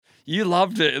You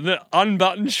loved it. And the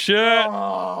unbuttoned shirt.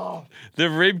 Oh. The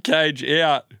rib cage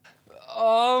out.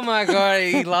 Oh, my God.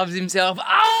 He loves himself. Oh!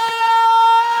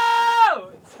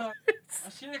 I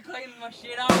should have cleaned my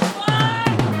shit up.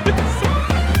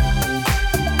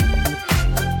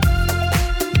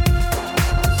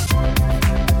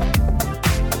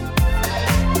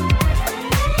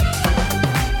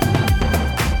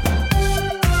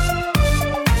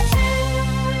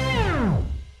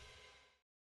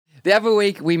 The other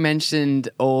week, we mentioned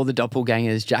all the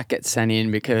doppelgangers Jack gets sent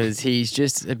in because he's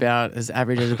just about as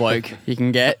average as a bloke you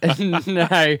can get.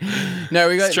 No,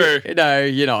 we got. It's true. No,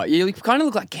 you're not. You kind of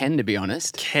look like Ken, to be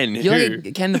honest. Ken You're who?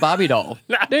 like Ken the Barbie doll.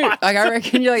 Dude, like I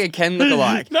reckon you're like a Ken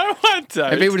lookalike. No, I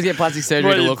don't. And people just get plastic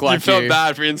surgery to look like you. You felt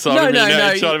bad for inside of me. No.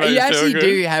 Trying to make You me feel actually good.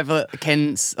 do have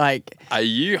Ken's like. Are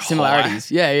you similarities?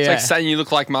 high? Yeah. It's like saying you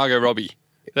look like Margot Robbie.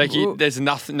 Like there's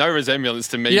no resemblance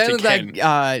to me You don't to look Ken.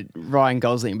 like Ryan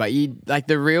Gosling, but you like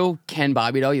the real Ken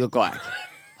Barbie doll. You look like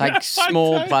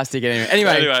small plastic.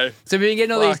 Anyway, so we've been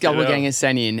getting all these doppelgangers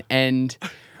sent in, and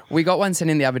we got one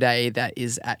sent in the other day that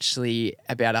is actually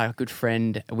about our good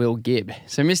friend Will Gibb.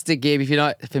 So Mr. Gibb, if you're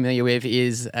not familiar with,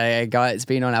 is a guy that's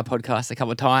been on our podcast a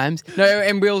couple of times. No,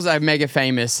 and Will's a mega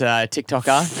famous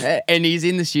TikToker, and he's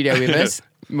in the studio with us.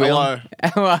 Will. Hello.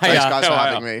 How are Thanks, ya? guys, for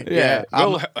having me. Yeah.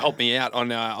 Will helped me out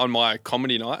on my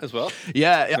comedy night as well.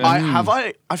 Yeah,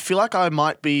 I feel like I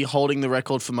might be holding the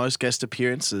record for most guest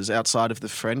appearances outside of the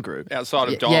friend group. Outside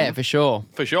of Dom. Yeah, for sure.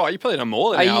 For sure. You probably done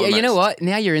more than You know what?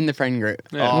 Now you're in the friend group.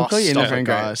 Yeah. We'll call you in the Stop friend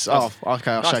it, group. guys. Oh,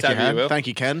 okay, I'll Nice shake to your have you, hand. Will. Thank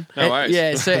you, Ken. No worries.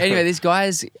 Yeah, so anyway, this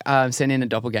guy's sent in a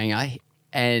doppelganger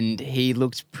and he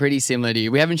looks pretty similar to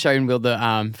you. We haven't shown Will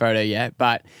the photo yet,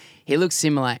 but he looks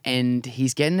similar and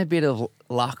he's getting a bit of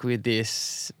luck with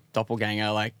this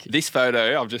doppelganger. Like This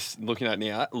photo I'm just looking at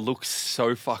now looks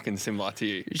so fucking similar to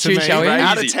you. Should we show him?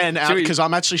 Out of Crazy. 10, Should we- because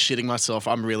I'm actually shitting myself.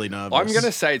 I'm really nervous. I'm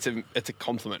gonna say it's a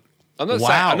compliment. I'm not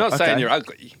Wow, saying okay. you're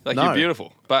ugly. Like No. you're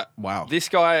beautiful. But Wow. this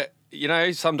guy, you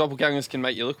know, some doppelgangers can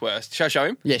make you look worse. Shall I show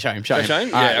him? Yeah, show him. Shall I show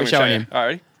him? All right, I'm we're gonna show showing you. him. All right,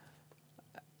 ready?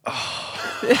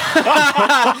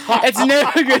 It's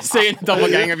never good seeing a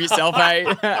doppelganger of yourself, eh?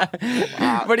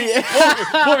 What do you...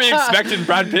 What were you expecting,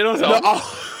 Brad Pitt or something?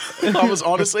 I was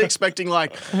honestly expecting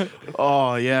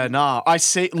oh yeah, nah. I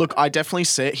definitely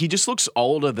see it. He just looks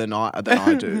older than I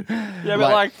do. Yeah,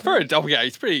 but like for a doppelganger,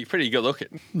 he's pretty good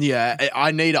looking. Yeah,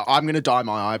 I'm gonna dye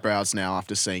my eyebrows now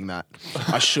after seeing that.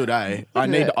 I should, I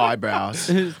need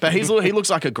eyebrows. But he looks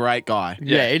like a great guy.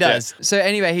 Yeah, he does. So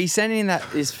anyway, he's sending in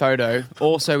this photo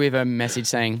also with a message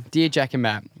saying, "Dear Jack and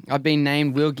Matt, I've been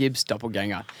named Will Gibbs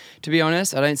doppelganger. To be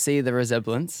honest, I don't see the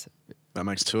resemblance. That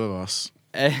makes two of us.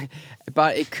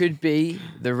 But it could be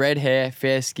the red hair,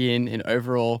 fair skin, and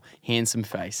overall handsome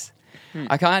face.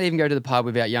 I can't even go to the pub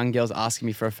without young girls asking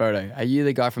me for a photo. Are you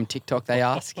the guy from TikTok, they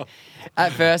ask?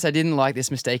 At first, I didn't like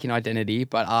this mistaken identity,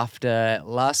 but after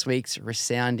last week's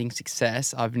resounding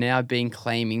success, I've now been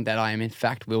claiming that I am in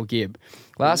fact Will Gibb.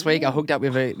 Last week, I hooked up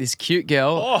with this cute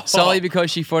girl solely because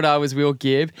she thought I was Will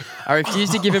Gibb. I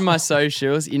refused to give her my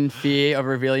socials in fear of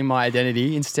revealing my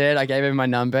identity. Instead, I gave her my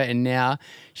number, and now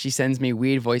she sends me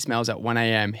weird voicemails at 1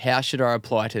 a.m. How should I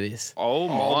reply to this? Oh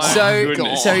my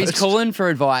goodness. So he's calling for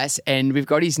advice, and we've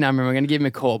got his number, and we're going to give him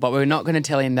a call, but we're not going to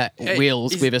tell him that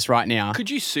Will's with us right now. Could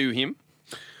you sue him?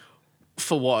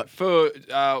 For what? For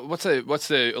what's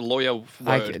the lawyer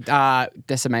word?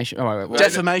 Decimation. Oh, wait.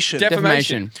 Defamation.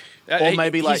 Defamation. Or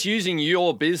maybe he's using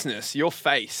your business, your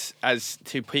face, as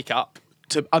to pick up.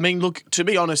 Look, to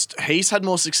be honest, he's had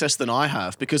more success than I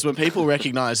have because when people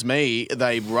recognise me,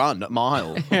 they run a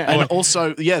mile. And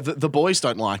also, the boys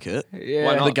don't like it. Yeah.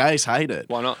 Why not? The gays hate it.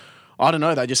 Why not? I don't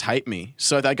know. They just hate me.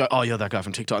 So they go, oh, you're that guy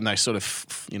from TikTok. And they sort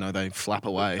of, they flap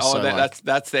away. Oh, so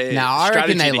that's their No, I strategy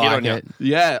reckon they to get like on you. it.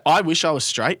 yeah, I wish I was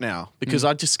straight now because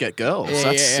I'd just get girls.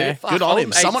 That's sick. Good on him.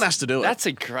 Mate, Someone has to do it. That's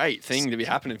a great thing to be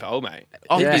happening for old mate.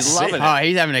 Oh, He'd yeah. be loving it. Oh,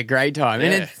 he's having a great time.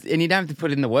 Yeah. And you don't have to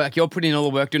put in the work. You're putting in all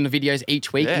the work doing the videos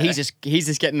each week, and Yeah. he's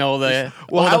just getting all the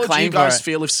Well, all how the would claim you guys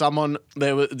for it. feel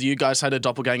if you guys had a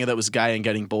doppelganger that was gay and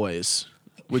getting boys?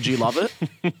 Would you love it?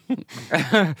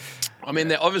 I mean,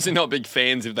 they're obviously not big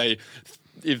fans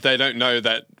if they don't know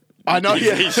that. I know,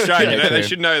 yeah. He's straight. Yeah, They true.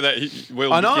 should know that he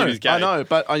will. I know, He's gay. I know,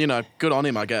 but good on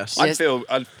him, I guess. Yes.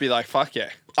 I'd be like, fuck yeah.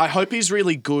 I hope he's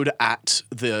really good at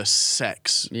the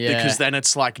sex Yeah. because then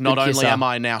it's like not Good only kisser. am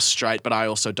I now straight, but I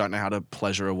also don't know how to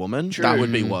pleasure a woman. That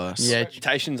would be worse. Yeah,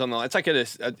 Reputations on the line. It's like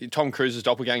Tom Cruise's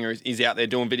doppelganger is out there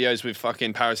doing videos with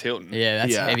fucking Paris Hilton. yeah,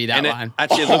 that's Yeah. heavy, that And it one.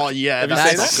 actually Oh looks, yeah, have you that's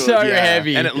seen That's that? good, so yeah.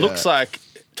 heavy. And it looks like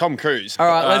Tom Cruise. All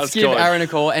right, let's That's give cool. Aaron a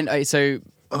call. And so,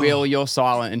 Will, you're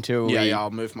silent until Yeah, we... yeah.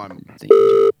 I'll move my.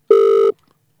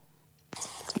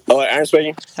 Hello, Aaron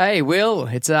speaking. Hey, Will.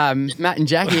 It's Matt and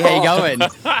Jackie. How you going?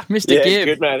 Mr. Yeah, Gibb.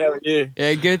 good, man. How are you?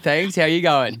 Yeah, good, thanks. How you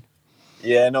going?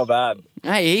 Yeah, not bad.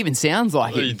 Hey, he even sounds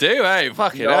like Well, you it. do, hey?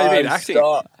 Fucking hell, you've been acting.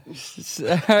 Stop.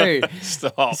 So,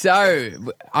 Stop. so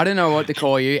I don't know what to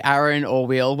call you, Aaron or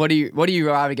Will. What do you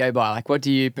rather go by? Like, what do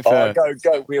you prefer? Oh,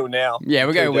 go Will now. Yeah,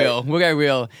 we'll go Too Will. deep. We'll go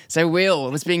Will. So, Will,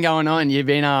 what's been going on?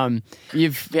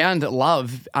 You've found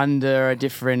love under a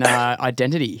different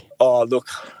identity. Oh, look,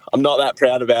 I'm not that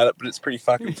proud about it, but it's pretty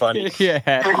fucking funny.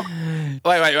 Yeah.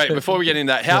 Wait. Before we get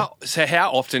into that, how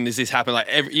often does this happen? Like,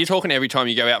 you're talking every time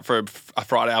you go out for a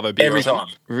Friday have a beer? Every or something?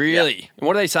 time. Really? And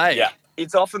what do they say? Yeah.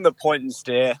 It's often the point and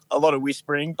stare, a lot of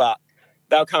whispering, but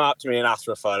they'll come up to me and ask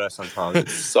for a photo sometimes.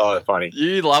 It's so funny.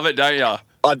 You love it, don't you?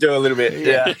 I do a little bit,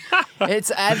 yeah.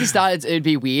 It's at the start, it'd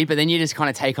be weird, but then you just kind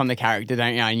of take on the character,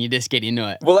 don't you? And you just get into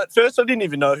it. Well, at first I didn't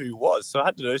even know who he was, so I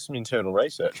had to do some internal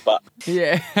research. But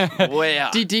Yeah. Wow.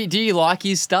 Do you like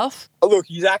his stuff? look,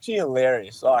 he's actually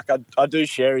hilarious. Like, I do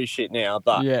share his shit now,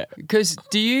 but Yeah. Because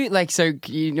do you, like, so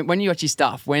when you watch his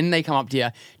stuff, when they come up to you,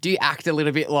 do you act a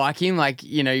little bit like him? Like,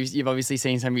 you know, you've obviously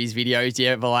seen some of his videos. Do you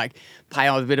ever, like, play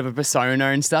on a bit of a persona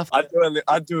and stuff? I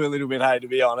do a little bit, hey, to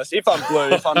be honest. If I'm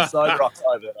blue, if I'm sober,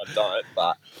 I don't.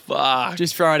 But Fuck.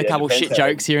 Just throw out a Yeah, couple depends shit how-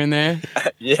 jokes here and there.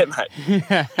 yeah,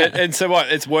 mate. And so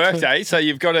what? It's worked, eh? So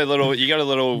you got a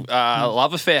little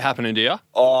love affair happening, do you?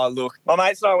 Oh, look, my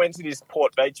mates and I went to this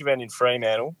Port Beach event in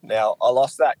Fremantle. Now, I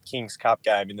lost that Kings Cup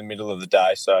game in the middle of the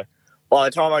day, so by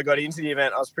the time I got into the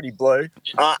event, I was pretty blue.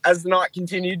 As the night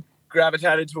continued,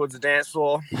 gravitated towards the dance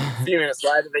floor. A few minutes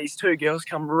later, these two girls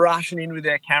come rushing in with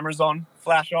their cameras on,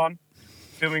 flash on,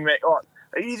 filming me. Oh,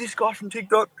 are you this guy from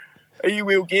TikTok? Are you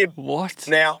Will Gibb? What?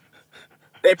 Now,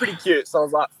 they're pretty cute, so I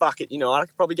was like, fuck it, I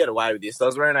could probably get away with this. So I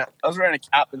was wearing a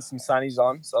cap and some sunnies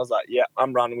on, so I was like, yeah,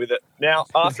 I'm running with it. Now,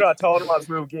 after I told them I was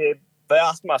Will Gibb, they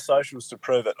asked my socials to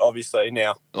prove it, obviously.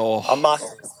 Now, Oh. I must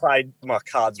have played my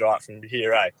cards right from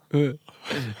here, eh?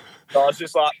 So I was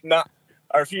just like, nah,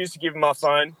 I refused to give them my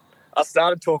phone. I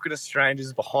started talking to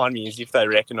strangers behind me as if they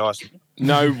recognised me.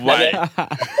 No way.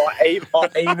 I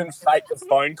even faked a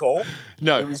phone call. It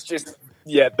No. was just,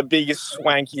 the biggest,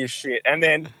 swankiest shit. And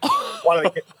then one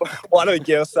of the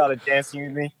girls started dancing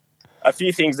with me. A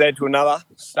few things led to another,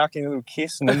 stuck in a little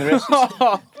kiss, and then the rest.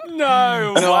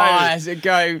 No way. Nice.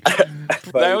 Go.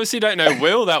 They obviously don't know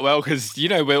Will that well because you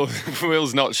know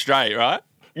Will's not straight, right?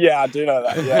 Yeah, I do know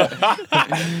that.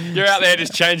 Yeah. You're out there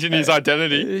just changing his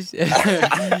identity.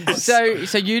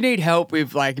 So you need help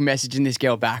with, like, messaging this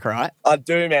girl back, right? I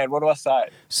do, man. What do I say?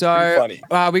 So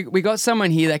Pretty we got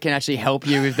someone here that can actually help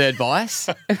you with the advice.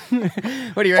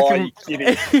 What do you Oh, reckon? you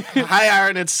kidding? Hey,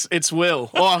 Aaron, it's Will.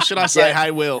 Or should I say, Yeah.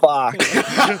 hey, Will? Fuck.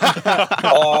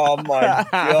 Oh my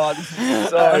god, this is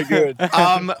so good.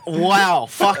 Wow,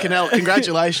 fucking hell!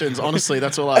 Congratulations. Honestly,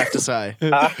 that's all I have to say.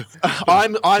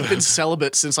 I've been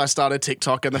celibate since I started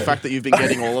TikTok, and the fact that you've been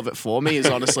getting all of it for me is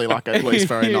honestly, like, at least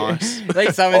very nice.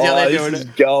 Like someone's out there this doing is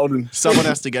it. golden. Someone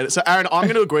has to get it. So, Aaron, I'm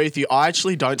going to agree with you. I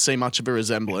actually don't see much of a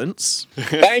resemblance.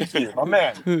 Thank you, my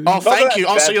man. Oh, thank you.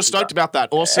 Oh, so bad, you're stoked about that.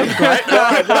 Awesome. Great.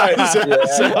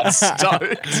 Yeah.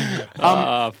 Stoked.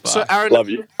 So, Aaron, Love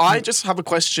you. I just have a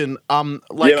question. Yeah,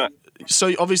 mate.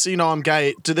 So obviously, I'm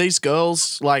gay. Do these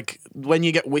girls, like, when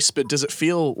you get whispered, does it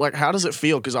feel like? How does it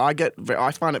feel? Because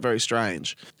I find it very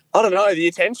strange. I don't know. The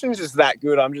attention's just that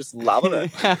good. I'm just loving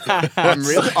it.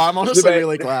 I'm honestly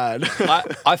really glad.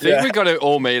 I think Yeah. we've got to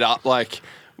all meet up. Like,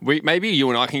 maybe you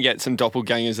and I can get some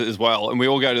doppelgangers as well, and we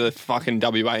all go to the fucking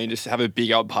WA and just have a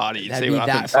big old party and That'd see be what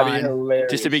that happens. That'd be fun.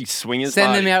 hilarious. Just a big swingers Send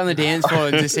party. them out on the dance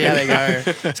floor to see how they go.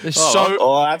 So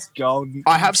Oh, that's golden.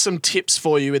 I have some tips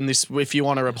for you in this if you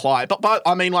want to reply. But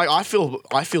I mean, like, I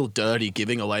feel dirty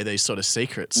giving away these sort of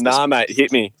secrets. Nah, mate,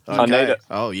 hit me. I need it.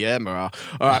 Oh yeah, Mara.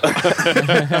 All right.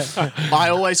 I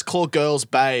always call girls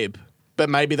babe, but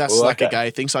maybe that's Ooh, like a okay. gay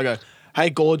thing. So I go, hey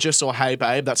gorgeous, or hey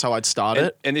babe. That's how I'd start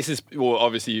it. And this is, well,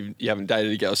 obviously you haven't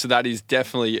dated a girl, so that is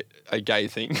definitely a gay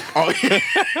thing. Oh yeah.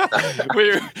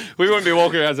 we wouldn't be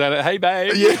walking around saying, hey,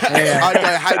 babe. I'd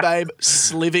go, hey babe,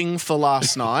 sliving for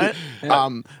last night.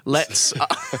 Let's.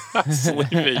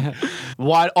 Sleeping.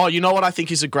 Why? Oh, you know what I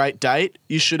think is a great date?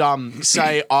 You should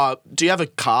say, do you have a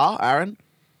car, Aaron?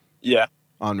 Yeah.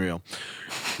 Unreal.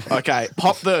 Okay,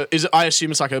 pop the. I assume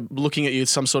it's like looking at you,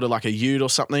 some sort of like a ute or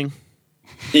something.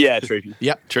 Yeah, trippy.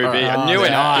 Yep. True B. Oh, I knew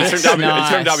it. nice. It's from WA.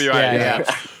 Nice. It's from WA.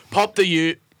 Yeah. Pop the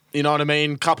ute. You know what I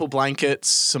mean? Couple blankets,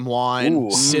 some wine,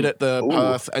 Ooh. sit at the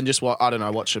Perth, and just watch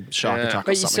a shark Yeah. attack or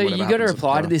But something. so you whatever got to happens.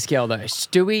 reply to this girl though.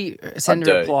 Do we send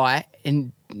I a do. reply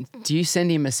and do you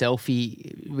send him a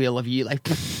selfie reel of you? Like,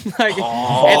 like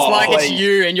Oh, it's like it's please.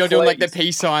 you and you're doing like the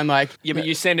peace sign. Like, Yeah, but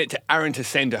you send it to Aaron to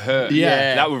send to her.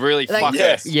 Yeah. That would really Like, fuck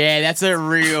yes. her. yeah, that's a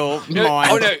real No,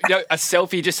 mind. oh no, a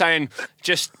selfie just saying,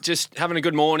 just having a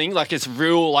good morning. Like it's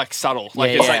real, like subtle.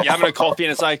 Like Yeah, it's yeah. like you're having a coffee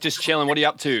and it's like just chilling. What are you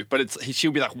up to? But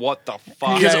she'll be like, what the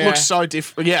fuck? Because Yeah, it looks so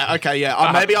different. Yeah, okay,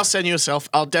 yeah. Maybe I'll send you a selfie.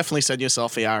 I'll definitely send you a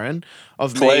selfie, Aaron,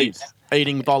 of Please. me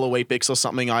eating a bowl of Weet-Bix or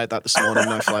something. I ate that this morning,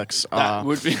 no flex. That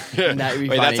would be. That would be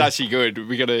Wait, that's funny. actually good.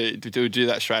 We gotta do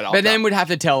that straight after. But then we'd have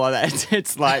to tell her that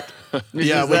it's like,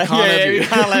 Yeah, we can't have you. we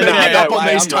can't let No, her not know. on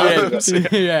these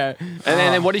terms. Yeah. and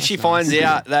then what if she finds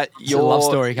out that a you're love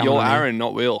story coming you're on here. Aaron,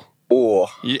 not Will? Or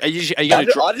Are you I gonna?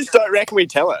 just don't reckon we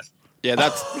tell her. Yeah,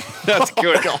 that's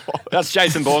good. That's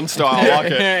Jason Bourne style. I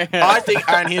like it. I think,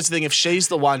 Aaron, here's the thing. If she's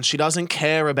the one, she doesn't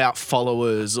care about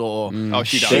followers or... Oh,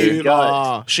 she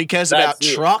does. She cares That's about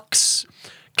it. trucks,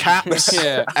 cats,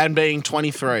 Yeah. and being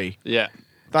 23. Yeah.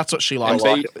 That's what she likes.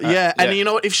 like it. Yeah, and Yeah. you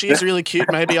know what? If she is really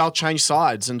cute, maybe I'll change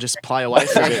sides and just play away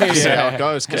from it and see how it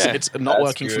goes because it's not That's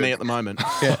working for good. me at the moment.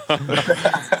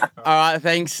 All right,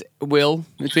 thanks, Will.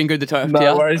 It's been good to talk to you.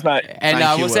 No worries, mate. And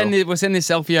Thank you, we'll send this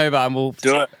selfie over and we'll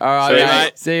Do it. All right, See you, mate.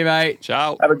 mate. See you, mate.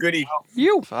 Ciao. Have a goodie.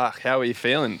 You. Fuck. How are you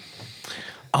feeling?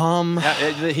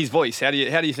 His voice. How do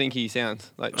you think he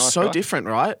sounds? Like nice So guy? different,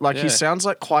 right? Like Yeah. he sounds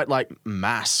like quite like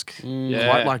mask, Yeah.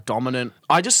 quite like dominant.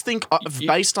 I just think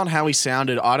based on how he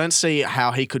sounded, I don't see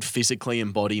how he could physically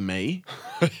embody me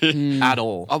at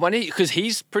all. I wonder because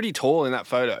he's pretty tall in that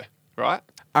photo, right?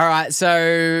 All right,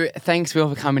 so thanks, Will,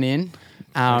 for coming in.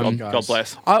 God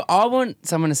bless. I want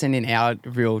someone to send in our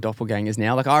real doppelgangers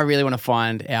now. Like, I really want to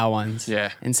find our ones.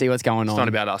 Yeah. And see what's going on. It's not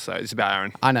about us though. It's about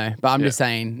Aaron. I know, but I'm Yeah. just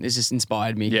saying, it's just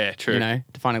inspired me. Yeah, true. You know,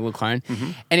 to find a little clone.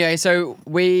 Anyway, so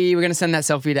we were going to send that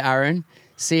selfie to Aaron,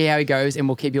 see how he goes, and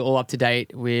we'll keep you all up to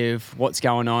date with what's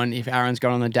going on, if Aaron's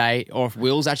gone on the date, or if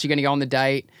Will's actually going to go on the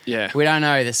date. Yeah. We don't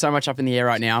know. There's so much up in the air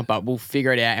right now, but we'll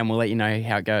figure it out and we'll let you know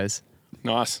how it goes.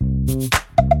 Nice.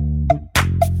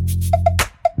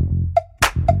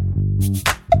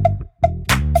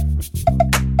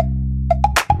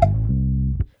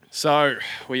 So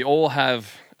we all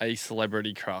have a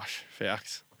celebrity crush,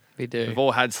 Falcons. We do. We've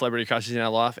all had celebrity crushes in our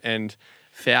life, and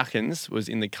Falcons was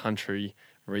in the country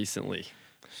recently,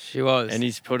 She was. and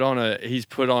he's put on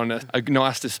a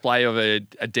nice display of a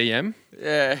DM,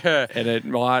 yeah. and it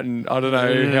might, and I don't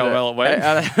know how well it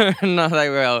went. Not that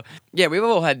well. Yeah, we've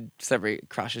all had celebrity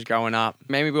crushes growing up.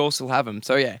 Maybe we all still have them.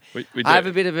 So yeah, We I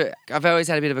have do. I've always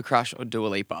had a bit of a crush on Dua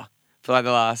Lipa for like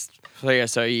the last 3 or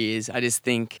so years. I just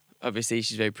think, obviously,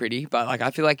 she's very pretty, but like I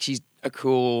feel like she's a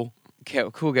cool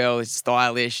girl. Is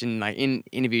stylish, and like in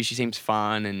interviews she seems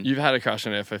fun, and You've had a crush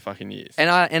on her for fucking years.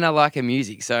 I like her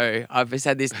music. So I've just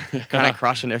had this kind of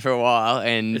crush on her for a while,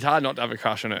 and It's hard not to have a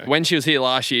crush on her. When she was here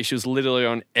last year, she was literally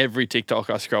on every TikTok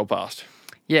I scrolled past.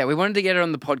 yeah, we wanted to get her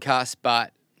on the podcast,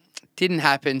 but didn't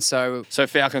happen. So So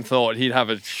Falcon thought he'd have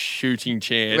a shooting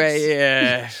chance. well,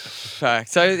 yeah, fuck.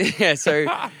 So yeah, so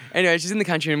anyway, she's in the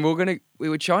country, and we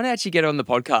were trying to actually get her on the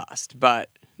podcast, but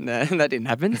no, that didn't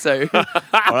happen. So well,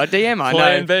 I DM, I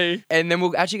Plan know. B. And then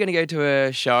we're actually going to go to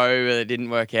a show that didn't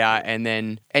work out. And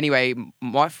then anyway,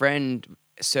 my friend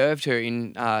served her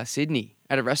in Sydney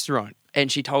at a restaurant,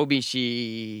 and she told me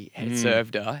she had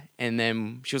served her, and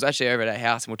then she was actually over at our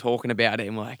house, and we're talking about it,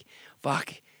 and we're like,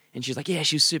 fuck. And she was like, yeah,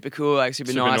 she was super cool, like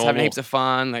super nice, having normal. heaps of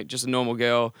fun, like just a normal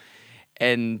girl,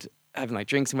 and having like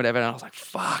drinks and whatever. And I was like,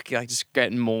 fuck, like just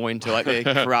getting more into like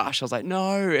the crush. I was like,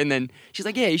 no. And then she's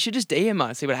like, yeah, you should just DM her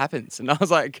and see what happens. And I was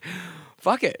like,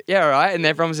 fuck it. Yeah, all right. And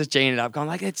everyone was just geeing it up, going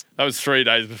like, it's That was 3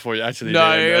 days before you actually no,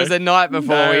 DM'd it her. was the night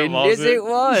before. No, Yes, it wasn't. it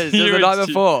was. It was You the were night ch-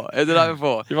 before. It was the night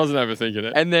before. He wasn't overthinking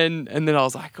it. And then I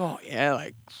was like, oh yeah,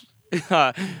 like it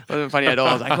wasn't funny at all.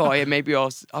 I was like, oh yeah, maybe I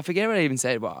forget what I even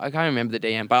said. Well, I can't remember the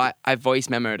DM, but I voice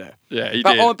memoed her. Yeah, he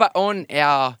But did. on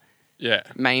our Yeah.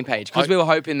 main page, because we were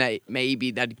hoping that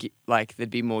maybe there'd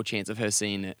be more chance of her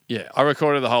seeing it. Yeah. I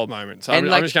recorded the whole moment. So And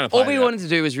I'm like, just going to play all we it out. wanted to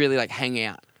do was really like hang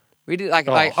out. We did like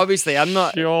Oh, obviously I'm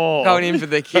not sure. going in for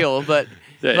the kill, but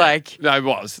Yeah, like no, it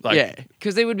was. Like, yeah,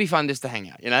 because it would be fun just to hang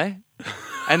out, you know,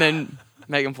 and then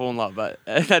make them fall in love. But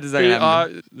that doesn't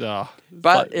happen. No.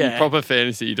 But, Like, yeah. proper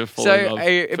fantasy to fall So in love.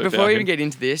 for before we even Falcon. get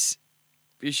into this,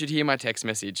 you should hear my text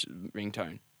message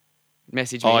ringtone.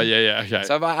 Message me. Oh, yeah, okay.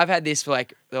 So I've had this for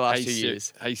like the last hey, 2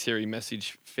 years. Hey Siri,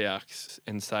 message Falcons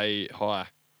and say hi.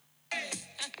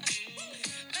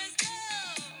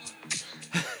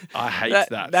 I hate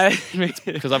that.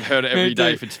 Because I've heard it every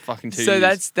day for fucking 2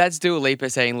 years. So that's Dua Lipa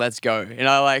saying "Let's go," and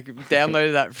I like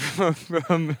downloaded that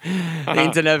from the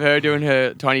internet of her doing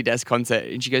her Tiny Desk concert,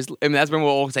 and she goes, and that's when we're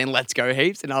all saying "Let's go"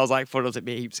 heaps, and I was like, thought it would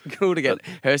be heaps cool to get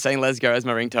her saying "Let's go" as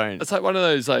my ringtone. It's like one of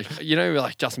those, like, you know,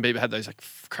 like Justin Bieber had those like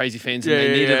crazy fans and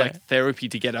they needed like therapy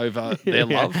to get over their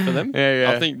love for them.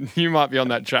 Yeah. I think you might be on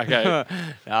that track, eh?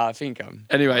 I think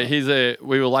Anyway,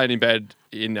 we were laying in bed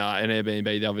in an Airbnb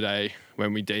the other day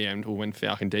when we DM'd, or when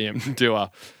Falcon DM'd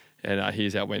Dua, and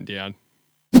here's how it went down.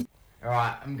 All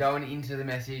right, I'm going into the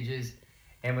messages,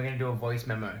 and we're going to do a voice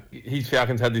memo. His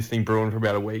Falcon's had this thing brewing for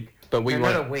about a week. But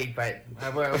not a week, but I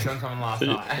was on something last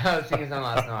night. I was thinking something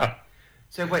last night.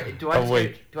 So wait, do I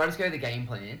just go to the game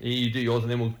plan? You do yours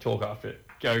and then we'll talk after it.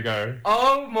 Go.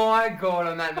 Oh my god,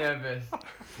 I'm that nervous.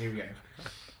 Here we go.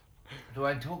 Do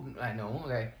I talk like normal?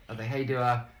 Okay. I was like, hey,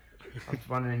 I was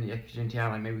wondering if you're in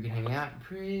town, like maybe we can hang out.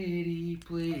 Pretty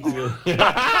please.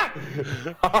 Yeah.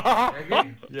 Good?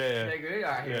 Yeah. They good?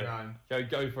 Alright, here we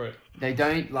go. Go for it. They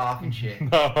don't laugh and shit.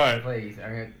 Alright. Please.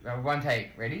 I'm gonna, one take.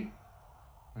 Ready?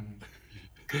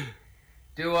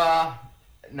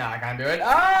 No, I can't do it.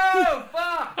 Oh,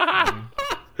 fuck!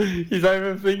 He's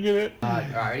overthinking it.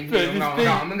 Alright, ready?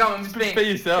 I'm going. Just be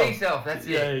yourself. Be yourself. That's it.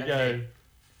 There you go.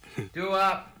 Do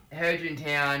heard you in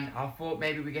town. I thought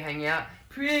maybe we could hang out.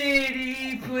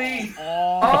 Pretty please.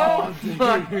 Oh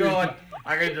my god.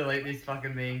 I'm gonna delete this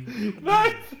fucking thing.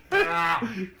 No!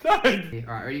 Don't!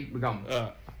 Alright, ready? We're going.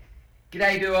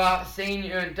 G'day, Dua. Seen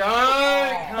you.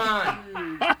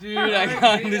 Can't. Dude, I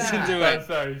can't listen to it.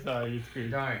 Sorry, it's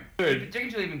good. Don't. Dude. Do you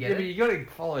even get Yeah, but it? you gotta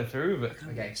follow through with it.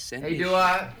 Okay. Send Hey, it.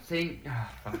 Dua. Seen. Oh,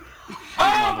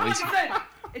 fuck.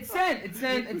 It's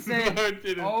sent. No, it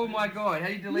didn't. Oh my god, how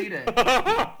do you delete it? No.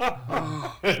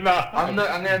 I'm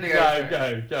gonna have to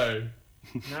go. Go.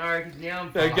 No, because now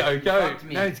I'm Go. fucked. Go. Fucked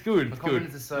me. No, it's good. My It's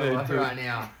confidence good. is so Yeah, low do it. right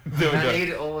now. Do it, I go.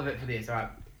 need all of it for this. Alright.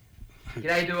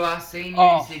 G'day, Dua. Seen you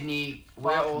in Sydney.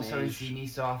 We're also in Sydney,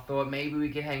 so I thought maybe we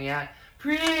could hang out.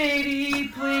 Pretty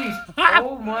please.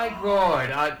 Oh my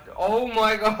god. I don't know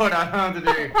what to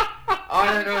do.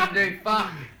 I don't know what to do.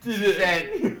 Fuck.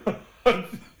 Send.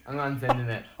 I'm unsending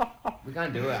it. We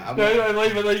can't do it. No,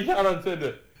 leave it. You can't unsend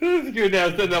it. This is good now.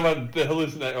 Send that one, the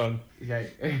hallucinate one.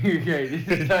 Okay, this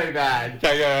is so bad.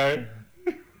 Okay,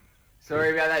 go.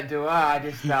 Sorry about that, Dua. I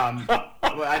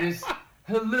just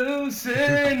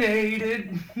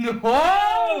hallucinated.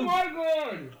 Oh my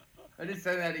god! I just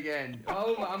said that again.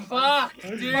 Oh, I'm fucked,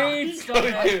 dude. Stop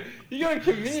it. You gotta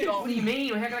commit. What do you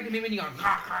mean? How can I commit when you go?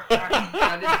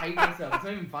 I just hate myself. It's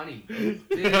not even funny.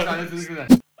 Listen to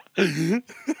that.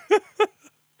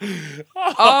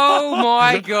 Oh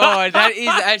my god, that is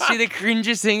actually the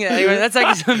cringiest thing. Anyway, that's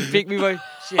like some pick me boy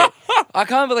shit. I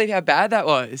can't believe how bad that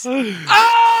was.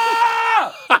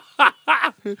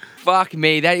 Fuck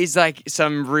me, that is like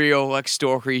some real like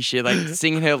stalkery shit, like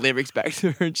singing her lyrics back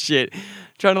to her and shit.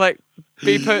 Trying to like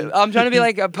I'm trying to be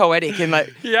like a poetic and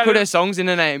like put her songs in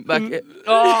her name, like in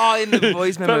the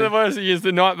voice memo. But the worst thing is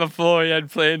the night before he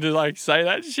had planned to like say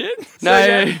that shit.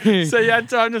 No, so you had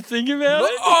time to think about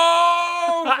it.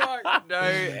 Oh fuck, no!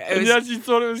 And you actually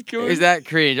thought it was cool. Is that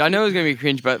cringe? I know it was gonna be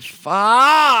cringe, but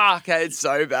fuck, it's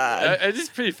so bad. It's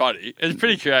just pretty funny. It's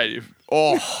pretty creative.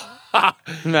 Oh.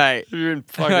 Mate, You're in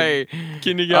fucking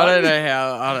kindergarten.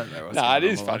 I don't know what's Nah, it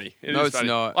going is on. funny. No, it's funny.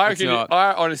 not. I It's reckon. not.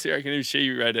 I honestly reckon if she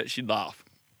read it, she'd laugh,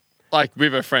 like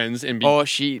with her friends and be. Oh,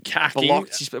 she cacking.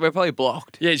 blocked. We're probably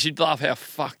blocked. Yeah, she'd laugh how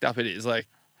fucked up it is, like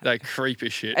creep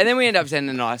as shit. And then we end up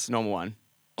sending a nice normal one.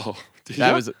 Oh, did That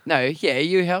you? was yeah.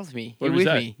 You helped me. What You're did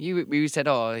with we say? me. We said,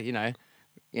 you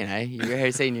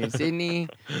were seeing you in Sydney.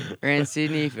 We're in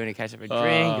Sydney. If you want to catch up a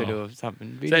drink or do something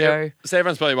video. So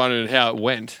everyone's probably wondering how it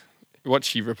went. What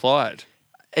she replied.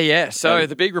 Yeah. So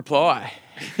the big reply.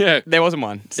 Yeah, There wasn't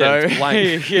one. So Yeah, it's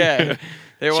blank. yeah,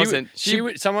 there wasn't. She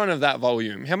would someone of that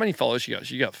volume. How many followers she got?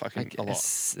 She got fucking like a lot.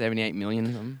 78 million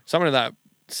of them. Someone of that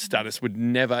status would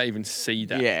never even see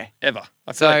that. Yeah. Ever.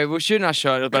 I feel So like we're shooting our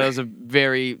shot, but it was a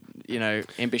very,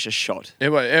 ambitious shot. it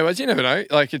was. You never know.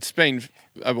 Like it's been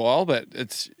a while, but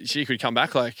she could come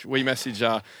back. Like we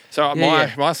messaged. So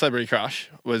my celebrity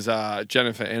crush was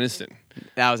Jennifer Aniston.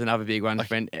 That was another big one.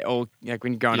 When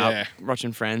growing up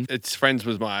watching Friends. It's Friends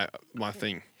was my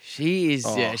thing. She is,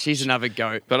 she's another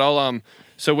goat. But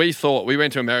so we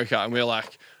went to America and we were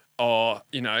like, we're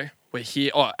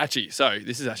here. Oh, actually, so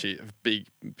this is actually a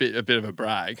bit of a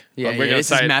brag. Yeah, Like, we're gonna this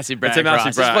say is it. massive brag. It's a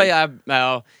massive for us.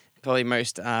 brag. It's probably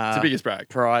most It's the biggest brag.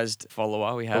 prized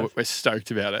follower we have. We're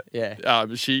stoked about it. Yeah.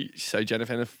 So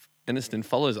Jennifer Aniston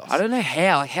follows us. I don't know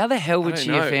how. Like, how the hell would she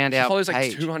have found out? She follows like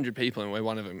page? 200 people and we're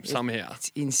one of them somehow.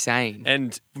 It's insane.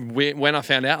 And when I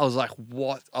found out, I was like,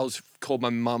 what? I was called my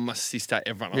mum, my sister,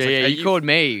 everyone. I was Yeah, like, you called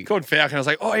me. Called Falcon. I was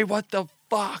like, oh, what the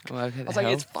fuck? Well, I was like,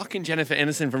 it's fucking Jennifer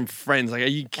Aniston from Friends. Like, are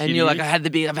you kidding And you're me? like,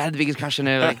 I've had the biggest crush on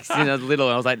her, like, since I was little.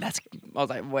 And I was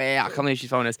like, wow, I can't believe she's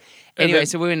following us. Anyway, then-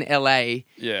 so we were in LA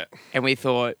Yeah. and we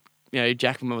thought,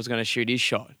 Jackman was going to shoot his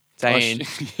shot. Saying,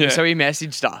 yeah. So he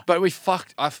messaged her. But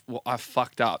I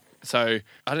fucked up. So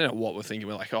I don't know what we're thinking.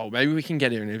 We're like, oh, maybe we can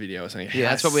get her in a video or something.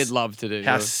 Yeah, that's what we'd love to do.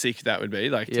 How sick that would be,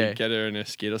 like to get her in a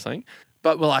skit or something.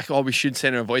 But we're like, oh, we should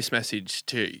send her a voice message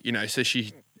too, so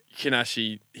she can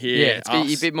actually hear it's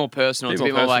us. a bit more personal. It's a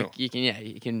bit more personal. like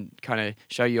you can kind of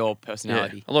show your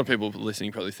personality. Yeah. A lot of people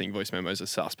listening probably think voice memos are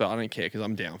sus, but I don't care because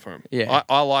I'm down for them. Yeah.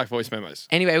 I like voice memos.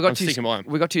 Anyway, I'm sticking by 'em.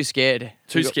 we got too scared.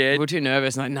 Scared. We were too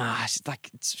nervous. And like, nah,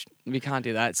 we can't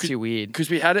do that. It's too weird. Because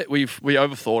we had it, we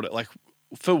overthought it. Like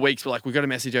for weeks, we're like, we got to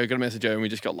message her, and we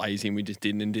just got lazy and we just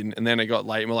didn't. And then it got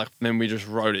late and we're like, then we just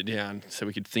wrote it down so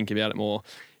we could think about it more.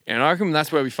 And I reckon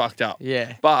that's where we fucked up.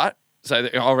 Yeah. But, so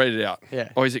I'll read it out. Yeah.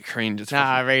 Or is it cringe? It's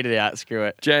Nah, read it out. Screw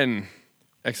it. Jen, !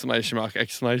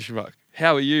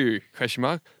 How are you? ?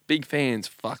 Big fans.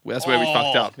 Fuck. That's where we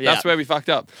fucked up. yeah. That's where we fucked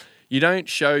up. You don't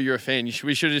show you're a fan.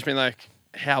 We should have just been like,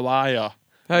 how are you?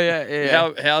 Oh,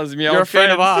 yeah. How's me You're old a fan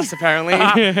of friends? us, apparently.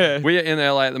 We are in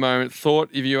LA at the moment. Thought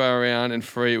if you are around and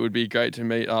free, it would be great to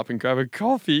meet up and grab a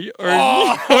coffee. Or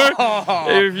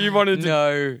if you wanted to,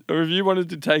 No. or if you wanted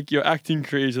to take your acting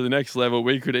career to the next level,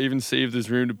 we could even see if there's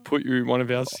room to put you in one of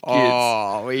our skits.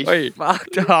 Oh, we Wait.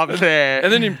 fucked up there.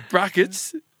 And then in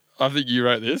brackets, I think you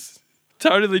wrote this.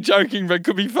 Totally joking, but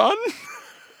could be fun.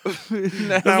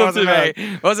 That not wasn't too me.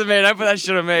 bad. Wasn't me. Don't put that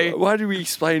shit on me. Why do we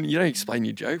explain? You don't explain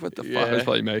your joke. What the fuck? Yeah. That's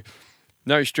probably me.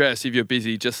 No stress if you're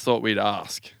busy. Just thought we'd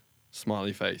ask.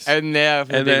 Smiley face. And now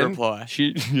for the And big then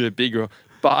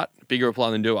reply. bigger reply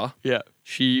than doer. Yeah.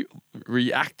 She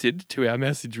reacted to our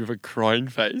message with a crying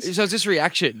face. So it's just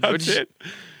reaction. That's it.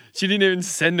 She didn't even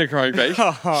send a crying face.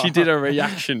 She did a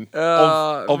reaction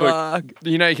Oh, of fuck.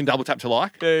 you can double tap to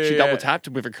like. Yeah, She yeah. double tapped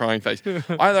with a crying face.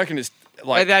 I reckon it's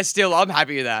like And that's still, I'm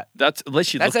happy with that. that's unless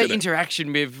she That's looked an at it.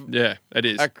 interaction with Yeah, it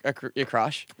is. your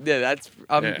crush. Yeah,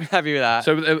 I'm Yeah. happy with that.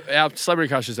 So our celebrity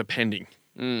crushes are pending.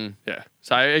 Yeah.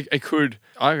 So it could.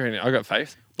 I reckon I got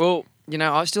faith. Well,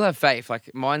 I still have faith. Like,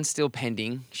 mine's still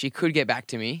pending. She could get back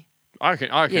to me. I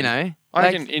reckon. I I like,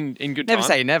 reckon in good never time.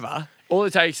 say never. All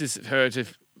it takes is her to.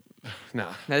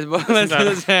 Nah.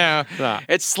 Nah.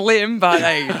 It's slim, but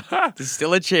hey, there's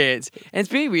still a chance. And it's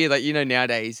pretty weird. Like,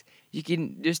 nowadays, you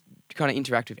can just kind of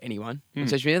interact with anyone on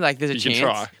social media. Like, there's a You can chance.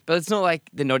 try. But it's not like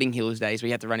the Notting Hills days where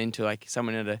you have to run into like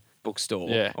someone at a bookstore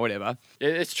Yeah. or whatever.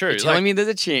 It's true. You're telling me there's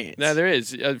a chance. No, there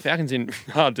is. Falcon's in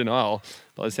hard denial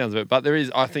by the sounds of it, but there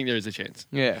is. I think there is a chance.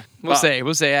 Yeah. We'll see.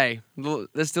 We'll see. Hey,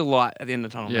 there's still light at the end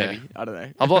of the tunnel, Yeah. maybe. I don't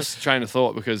know. I've lost train of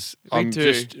thought because I'm too.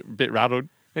 just a bit rattled.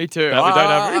 Me too. That we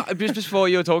don't have Just before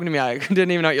you were talking to me, I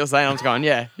didn't even know what you were saying. I was going,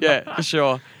 yeah, for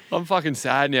sure. I'm fucking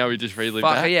sad now. We just relived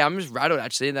Fuck, that. yeah, I'm just rattled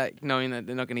actually, knowing that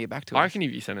they're not going to get back to I us. reckon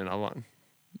if you send another one,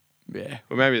 Yeah,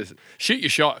 or maybe shoot your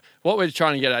shot. What we're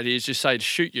trying to get at here is just say,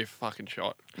 shoot your fucking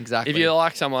shot. exactly. If you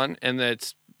like someone and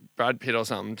it's Brad Pitt or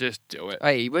something, just do it.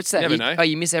 Hey, what's that? Never know. Oh,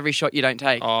 you miss every shot you don't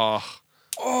take. Oh,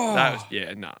 that was,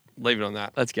 yeah, nah. Leave it on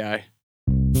that. Let's go.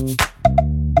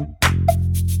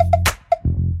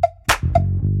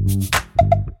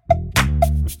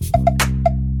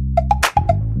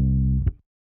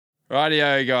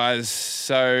 Rightio, guys.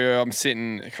 So I'm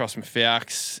sitting across from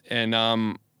Falks, and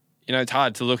it's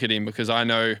hard to look at him because I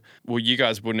know, well, you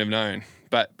guys wouldn't have known,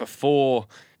 but before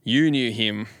you knew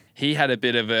him, he had a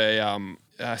bit of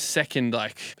a second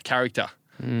character.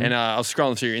 And I was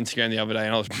scrolling through your Instagram the other day,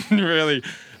 and I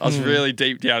was really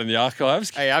deep down in the archives.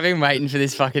 Hey, I've been waiting for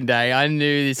this fucking day. I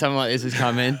knew something like this was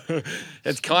coming.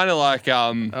 It's kind of like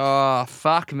Oh,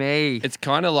 fuck me. it's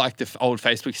kind of like the old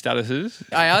Facebook statuses.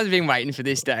 Hey, I was been waiting for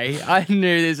this day. I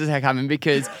knew this was coming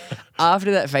because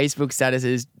after that Facebook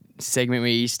statuses segment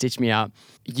where you stitched me up,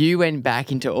 you went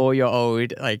back into all your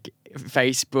old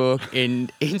Facebook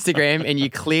and Instagram and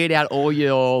you cleared out all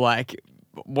your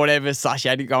whatever slash you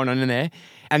had going on in there.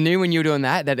 I knew when you were doing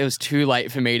that it was too late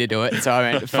for me to do it. So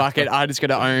I went, fuck it, I just got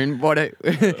to own what it...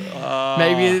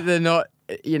 Maybe the not,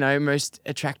 most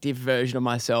attractive version of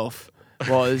myself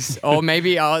was... Or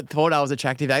maybe I thought I was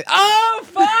attractive. Oh,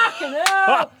 fucking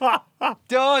hell!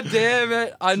 God damn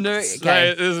it. I knew it. So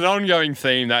there's an ongoing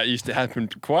theme that used to happen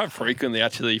quite frequently,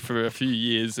 actually, for a few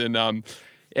years. And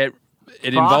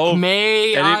it involved...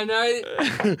 me. and I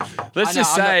know. Let's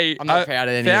just say... I'm not proud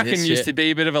of any of Falcon this used shit. to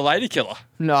be a bit of a lady killer.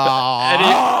 No.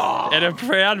 And a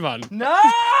proud one. No!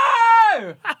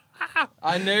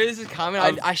 I knew this was coming.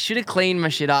 I should have cleaned my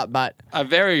shit up, but A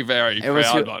very, very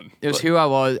proud one. it was who I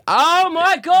was. Oh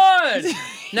my God!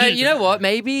 No, you know what?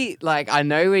 Maybe, like, I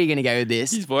know where you're going to go with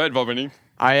this. He's word vomiting.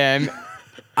 I am.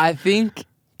 I think,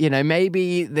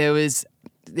 maybe there was,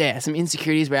 some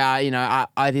insecurities where, I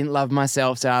didn't love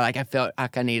myself. So, I felt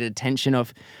like I needed attention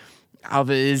of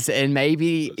others. And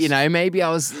maybe, maybe I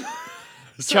was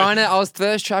I was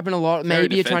thirst trapping a lot. Very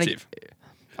Maybe you're trying to. defensive.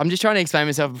 I'm just trying to explain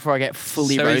myself before I get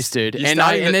fully So roasted. you're And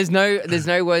starting there's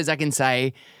no words I can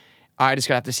say. I just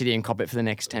got to have to sit here and cop it for the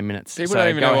next 10 minutes. People So don't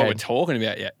even go know what ahead. we're talking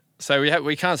about yet. So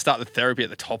we can't start the therapy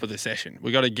at the top of the session.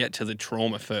 We got to get to the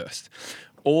trauma first.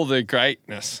 All the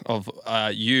greatness of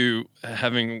you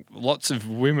having lots of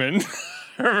women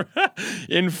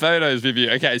in photos with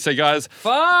you. Okay, so guys.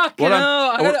 Fuck What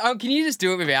no! Can you just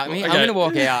do it without me? I'm Okay. gonna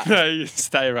walk out. No, you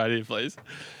stay right here, please.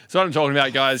 So what I'm talking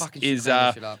about, guys, Fucking is clean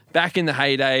this shit up. back in the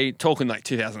heyday, talking like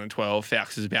 2012,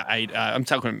 Falcon was about 8. I'm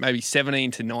talking maybe 17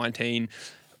 to 19,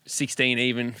 16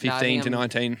 even, 15 to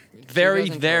 19. Very,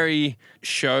 2012. very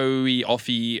showy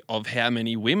offy of how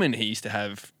many women he used to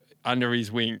have under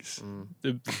his wings.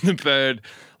 The bird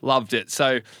loved it.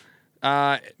 So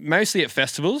mostly at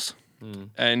festivals.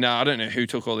 And I don't know who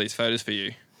took all these photos for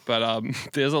you, but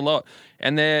there's a lot.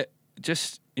 And they're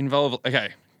just involved. Okay,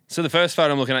 so the first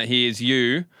photo I'm looking at here is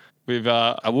you with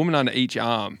a woman under each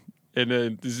arm. And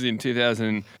this is in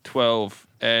 2012.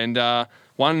 And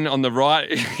one on the right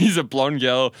is a blonde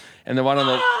girl, and the one on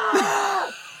the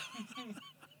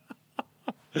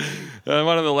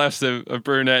one on the left's a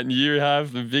brunette. And you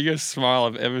have the biggest smile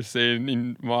I've ever seen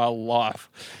in my life.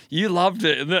 You loved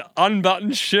it. The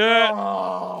unbuttoned shirt,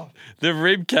 the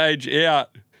rib cage out.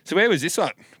 So where was this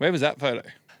one? Where was that photo?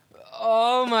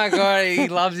 Oh my God, he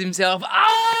loves himself.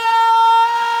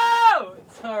 Oh!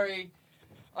 Sorry.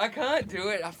 I can't do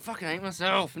it. I fucking hate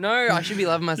myself. No, I should be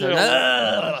loving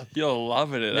myself. You're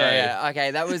loving it, Yeah. Okay,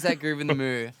 that was that groove in the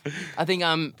moo. I think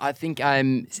I'm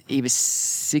either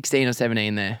 16 or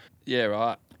 17 there. Yeah,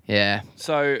 right. Yeah,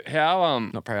 So how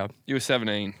not proud. you were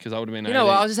 17 because I would have been 18. You know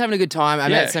what? I was just having a good time. I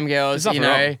Yeah, met some girls. there's nothing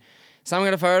wrong. Some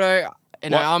got a photo.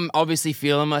 What? I'm obviously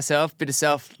feeling myself. Bit of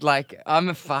self. Like I'm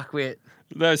a fuckwit.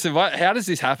 No, so how does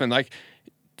this happen? Like,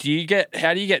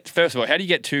 first of all, how do you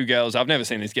get two girls? I've never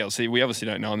seen these girls. See, we obviously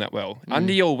don't know them that well.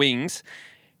 Under your wings,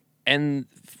 and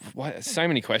so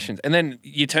many questions. And then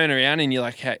you turn around and you're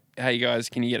like, hey guys,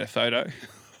 can you get a photo?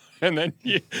 And then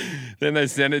they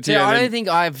send it to you. I and then- don't think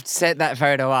I've set that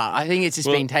photo up. I think it's just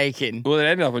been taken. Well, it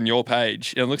ended up on your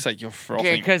page. And it looks like you're Yeah,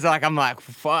 frothing. because I'm like,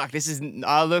 fuck,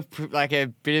 I look like a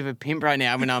bit of a pimp right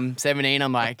now. When I'm 17,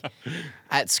 I'm like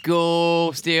at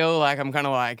school still. Like I'm kind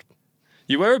of like,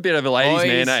 You were a bit of a ladies'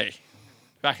 Boys. man, eh?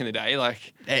 Back in the day,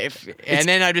 like. and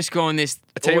then I just go on this.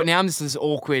 tell you what- Now I'm just this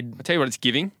awkward. I tell you what, it's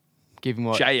giving. Giving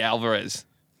what? Jay Alvarez,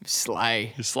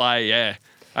 Slay. Slay, yeah.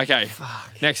 Okay,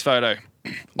 next photo.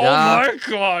 Nah. Oh my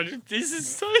god, this is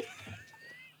so.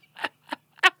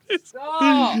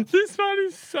 Stop. This one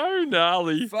is so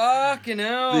gnarly. Fucking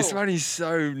hell. This one is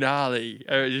so gnarly.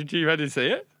 Did you ready to see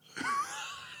it?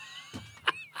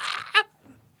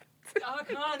 I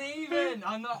can't even.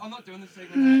 I'm not doing this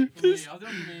segment. I'll do it from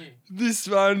here. This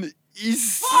one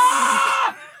is.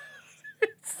 I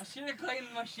should have cleaned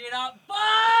my shit up.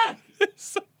 Fuck!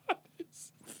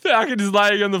 Falcon is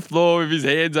laying on the floor with his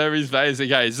hands over his face.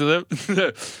 Okay, so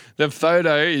the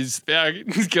photo is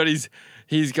Falcon's got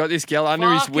he's got this girl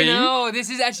under his wing. No, this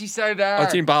is actually so bad. Oh,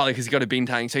 it's in Bartley because he's got a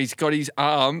bintang. So he's got his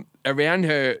arm around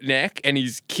her neck and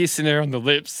he's kissing her on the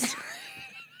lips.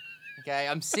 Okay,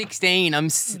 I'm 16. I'm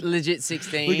legit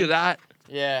 16. Look at that.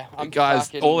 Yeah, I'm Guys,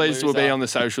 fucking all these will be loser. on the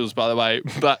socials, by the way.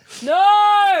 But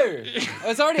No!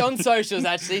 It's already on socials,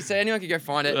 actually, so anyone can go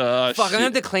find it. Oh, Fuck, I'm shit. gonna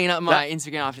have to clean up my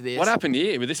Instagram after this. what happened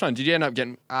here with this one? Did you end up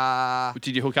getting?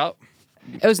 Did you hook up?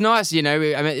 It was nice, I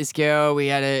met this girl. We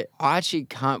had I actually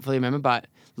can't fully remember, but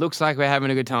looks like we're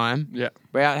having a good time. Yeah.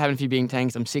 We're out having a few bing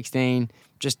tanks. I'm 16,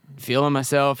 just feeling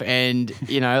myself, and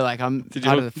like I'm. Did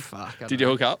you out hook- of the fuck. I Did you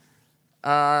don't hook up?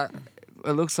 know.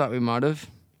 It looks like we might have.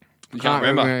 You can't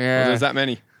remember. Yeah. Well, there's that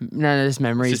many. No, just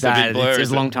memories. It's just a big Bad. blur, It's just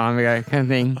isn't a it? long time ago, kind of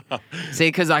thing. See,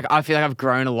 because I feel like I've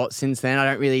grown a lot since then. I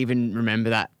don't really even remember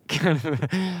that.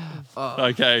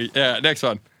 Okay. Yeah. Next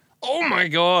one. Oh my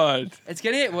god. It's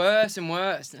gonna get worse and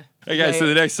worse. Okay, so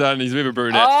the next one is with a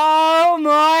brunette. Oh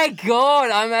my god,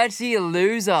 I'm actually a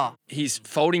loser. He's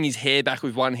folding his hair back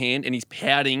with one hand and he's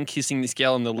pouting, kissing this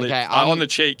girl on the lip, Okay, on the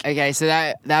cheek. Okay, so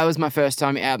that was my first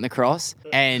time out in the cross,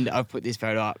 and I've put this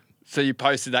photo up. So you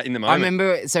posted that in the I moment.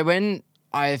 remember, so when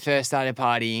I first started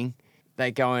partying,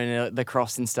 like going to the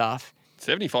cross and stuff,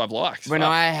 75 likes. when Fuck.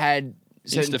 I had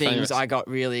certain things, Insta-famous. I got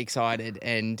really excited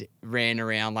and ran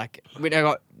around. Like when I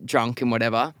got drunk and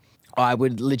whatever, I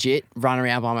would legit run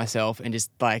around by myself and just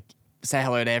like say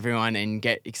hello to everyone and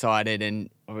get excited and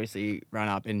obviously run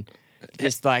up and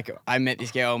just like I met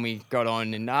this girl and we got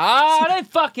on and I don't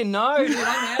fucking know, dude.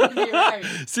 I'm out of here, right?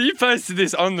 So you posted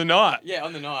this on the night? Yeah,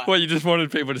 on the night. Well, you just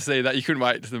wanted people to see that. You couldn't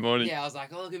wait till the morning. Yeah, I was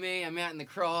like, oh, look at me, I'm out in the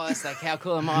cross. Like, how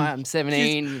cool am I? I'm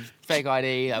 17 with fake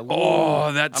ID. Like,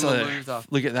 Oh, that's I'm a a loser.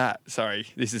 look at that. Sorry,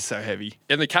 this is so heavy.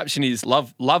 And the caption is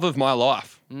love of my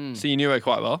life. So you knew her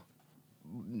quite well.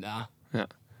 Nah. Yeah.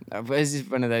 This is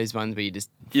one of those ones where you just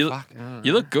You fuck. I don't know.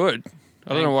 you look good.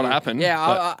 I don't know what happened. Yeah,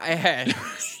 but I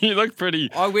you look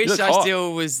pretty. I you wish look I hot.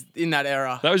 still was in that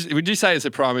era. That was. Would you say it's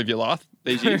the prime of your life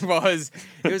these years? It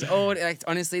was all, like,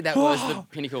 honestly, that was the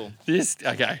pinnacle. This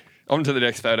okay. On to the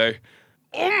next photo.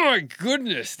 Oh my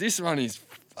goodness, this one is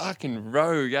fucking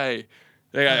rogue, eh?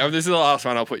 Okay, this is the last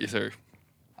one I'll put you through.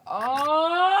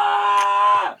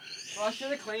 Oh! I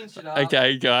should have cleaned shit up.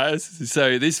 Okay, guys.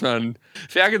 So this one,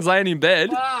 Falcon's laying in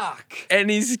bed, Fuck. and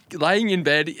he's laying in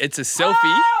bed. It's a selfie.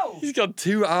 Oh! He's got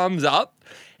two arms up,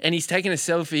 and he's taking a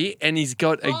selfie, and he's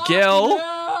got a girl.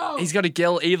 No. He's got a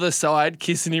girl either side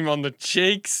kissing him on the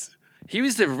cheeks. He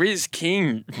was the Riz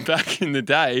King back in the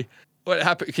day. What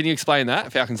happened? Can you explain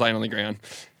that? Falcon's laying on the ground.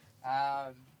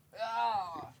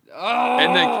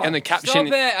 And the caption. Stop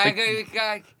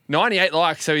it. 98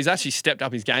 likes, so he's actually stepped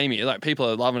up his game here. Like, people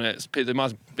are loving it. There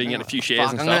must be getting a few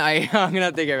shares Fuck, and I'm stuff. gonna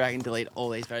have to go back and delete all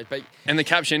these photos. But And the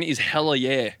caption is hella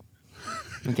yeah.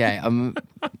 okay,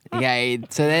 okay.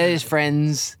 So there's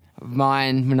friends of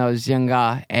mine when I was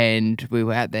younger, and we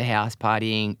were at their house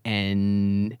partying,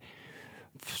 and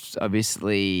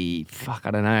obviously, fuck,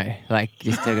 I don't know, like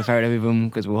just took a photo with them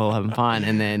because we were all having fun,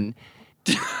 and then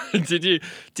Did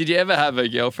you ever have a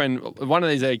girlfriend? One of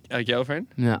these a girlfriend?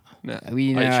 no, No. we Are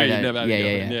you know, sure I you don't- never had yeah, a yeah,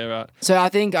 girlfriend? yeah. Yeah, right. So I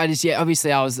think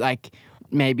obviously I was like,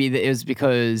 maybe it was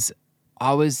because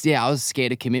I was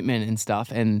scared of commitment and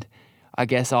stuff. And I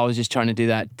guess I was just trying to do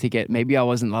that to get, maybe I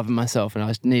wasn't loving myself and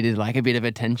I needed like a bit of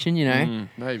attention, you know?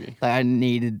 Maybe. Like I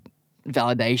needed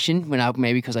validation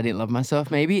maybe because I didn't love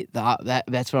myself, maybe.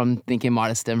 That's what I'm thinking might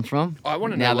have stemmed from. I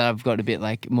wanna know now what- that I've got a bit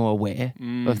like more aware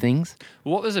of things.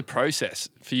 What was the process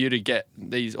for you to get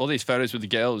all these photos with the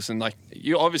girls? And like,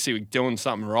 you obviously were doing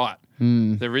something right.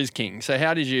 The Riz King. So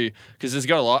how did you? Because there's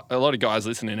got a lot of guys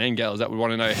listening and girls that would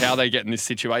want to know how they get in this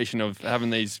situation of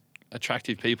having these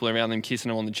attractive people around them, kissing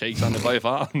them on the cheeks under both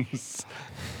arms.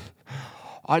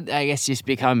 I guess just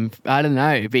become, I don't know,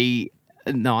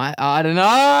 I don't know.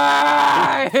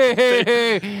 Man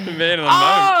of the moment.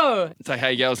 Oh! It's like,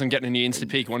 hey girls, I'm getting a new Insta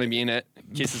pic. Want to be in it?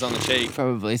 Kisses on the cheek.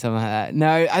 Probably something like that. No,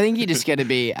 I think you just got to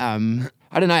be, I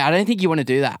don't know. I don't think you want to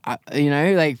do that.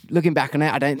 Like looking back on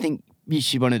it, I don't think you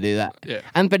should want to do that. Yeah.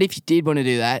 But if you did want to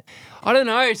do that, I don't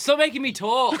know. Stop making me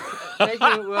talk.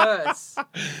 Making it worse.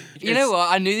 You know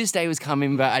what? I knew this day was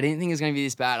coming, but I didn't think it was going to be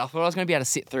this bad. I thought I was going to be able to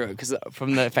sit through it because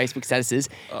from the Facebook statuses.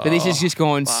 But this has just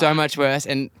gone so much worse.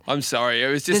 And I'm sorry. It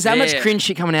was just there's that much there. cringe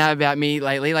shit coming out about me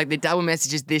lately. Like the double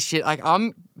messages, this shit. Like I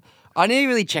need to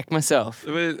really check myself.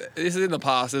 This is in the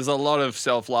past. There's a lot of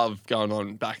self-love going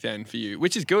on back then for you,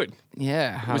 which is good.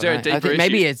 Yeah. Was there a I deeper think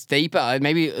maybe issue? it's deeper.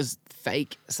 Maybe it was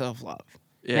fake self-love.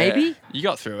 Yeah. Maybe? You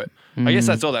got through it. I guess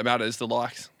that's all that matters, the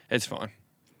likes. It's fine.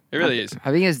 It really is.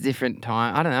 I think it's a different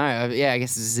time. I don't know. I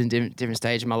guess this is a different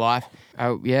stage of my life.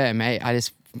 Yeah, mate. I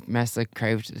just mostly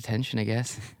craved attention, I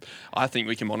guess. I think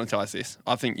we can monetize this.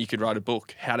 I think you could write a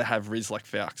book, How to Have Riz Like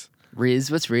Falcons. Riz?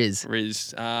 What's Riz?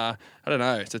 Riz, I don't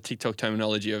know. It's a TikTok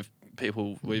terminology of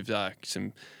people with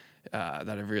some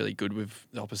that are really good with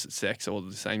the opposite sex or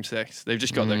the same sex. They've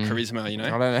just got the charisma, you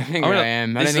know. I don't think I'm gonna- I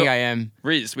am. I this don't is think a- I am.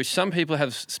 Riz, which some people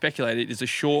have speculated is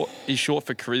short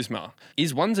for charisma,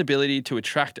 is one's ability to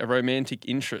attract a romantic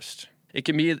interest. It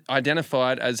can be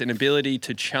identified as an ability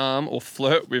to charm or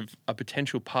flirt with a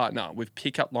potential partner with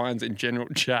pickup lines and general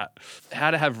chat.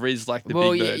 How to have Riz like the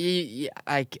Well, big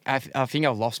bird. I think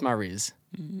I've lost my Riz.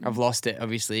 I've lost it,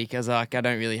 obviously, because I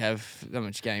don't really have that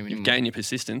much game anymore. Gain your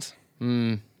persistence.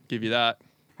 Give you that.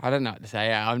 I don't know what to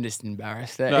say. I'm just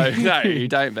embarrassed. No, you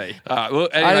don't be. All right, well,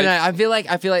 anyway. I don't know.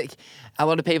 I feel like a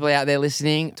lot of people out there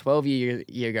listening, 12 year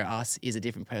ago us is a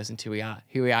different person to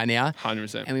who we are now.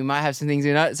 100%. And we might have some things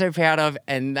we're not so proud of,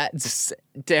 and that's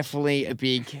definitely a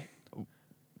big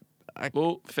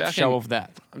Well, Falcon, show of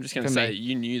that. I'm just going to for say me.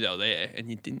 you knew they were there and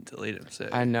you didn't delete them. So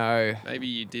I know. maybe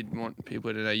you did want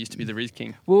people to know you used to be the Riz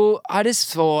King. Well, I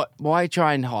just thought, why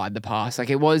try and hide the past? Like,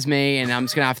 it was me, and I'm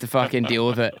just going to have to fucking deal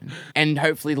with it and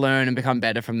hopefully learn and become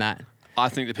better from that. I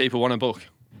think the people want a book.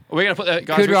 We're going to put the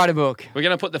guys. Could write a book. We're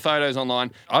going to put the photos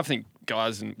online. I think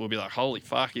guys and we'll be like, holy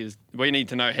fuck, we need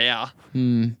to know how.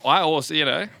 I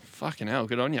also, fucking hell,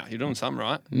 good on you. You're doing something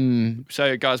right.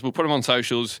 So, guys, we'll put them on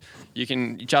socials. You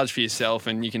can judge for yourself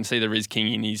and you can see the Riz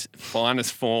King in his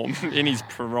finest form, in his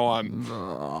prime.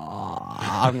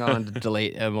 I'm going to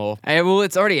delete them all. Hey, well,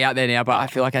 it's already out there now, but I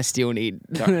feel like I still need...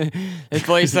 There's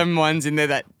probably some ones in there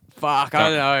that... Fuck, I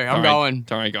don't know. I'm going.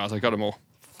 Don't worry, guys. I got them all.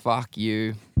 Fuck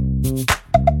you.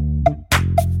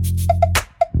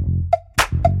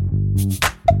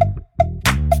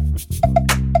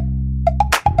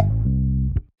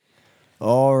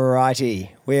 Alrighty,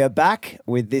 we are back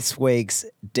with this week's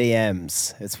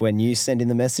DMs. It's when you send in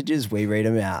the messages, we read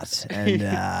them out, and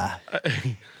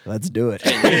let's do it.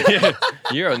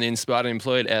 You're on the Inspired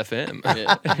Employed FM.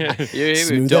 You're here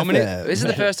Smooth with Dominic. FM. This is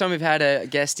the first time we've had a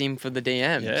guest in for the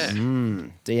DMs. Yeah.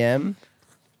 DM,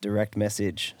 direct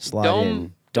message, slide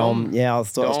in. Dom. Yeah, I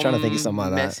was trying to think of something like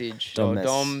that. Message. Dom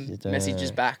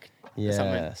messages back.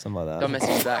 Yeah, something like that. Dom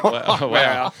messages back.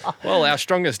 Wow. Well, our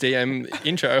strongest DM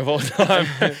intro of all time.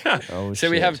 Oh, So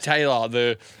we shit. have Taylor,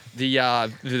 the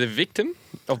victim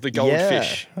of the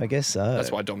goldfish. Yeah, I guess so. That's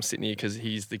why Dom's sitting here, because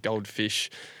he's the goldfish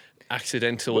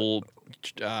accidental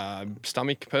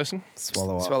stomach person.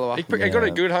 Swallow up. Swallow up. He got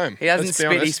a good home. He doesn't let's be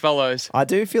spit, he honest. swallows. I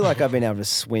do feel like I've been able to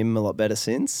swim a lot better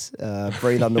since.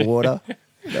 Breathe underwater.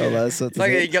 All those sorts It's of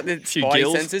like you things. got the Few spidey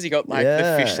gills. senses, you got like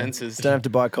the fish senses. Don't have to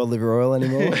buy cod liver oil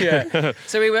anymore. Yeah.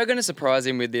 So we were going to surprise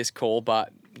him with this call,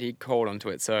 but he called onto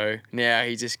it. So now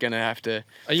he's just going to have to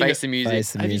Are you face go- the music.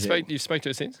 Face the Have you music. spoke to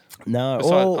her since? No.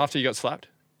 Besides, Well, after you got slapped?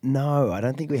 no, I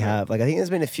don't think we have. Like, I think there's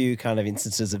been a few kind of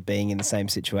instances of being in the same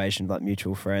situation, like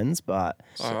mutual friends, but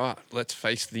All right, let's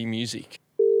face the music.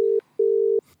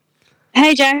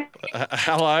 Hey, Joe.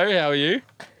 Hello, how are you?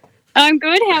 I'm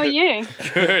good. How are you?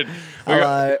 Good.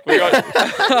 hello. We got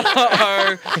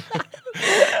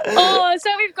Oh, so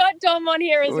we've got Dom on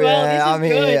here as well. Yeah, This is I'm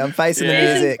good. here. I'm facing Yeah. the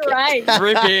This music. is great.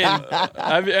 Rip in.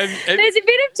 have There's a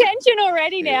bit of tension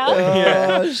already now.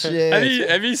 Oh, shit.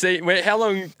 have you seen? How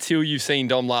long till you've seen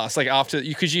Dom last? Like after,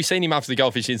 because you've seen him after the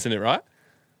goldfish incident, right?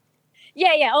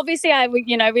 Yeah. Obviously, we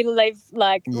live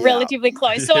like Yeah. relatively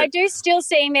close, so I do still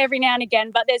see him every now and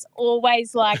again. But there's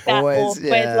always like that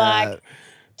awkward like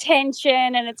tension,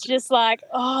 and it's just like,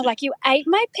 oh, like you ate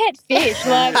my pet fish.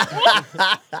 Like,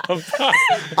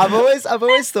 I've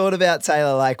always thought about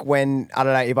Taylor, like when, I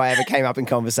don't know, if I ever came up in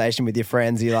conversation with your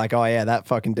friends, you're like, oh yeah, that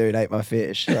fucking dude ate my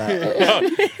fish. Like,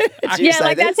 did you yeah, say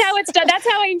like this? that's how it's done. That's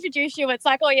how I introduce you. It's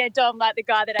like, oh yeah, Dom, like the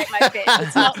guy that ate my fish.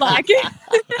 It's not like.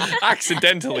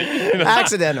 Accidentally.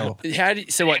 Accidental.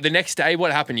 So what? The next day,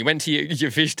 what happened? You went to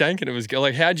your fish tank and it was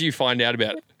like, how did you find out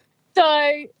about it?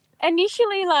 So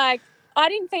initially, like, I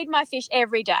didn't feed my fish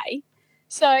every day.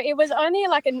 So it was only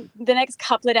like the next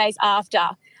couple of days after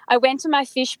I went to my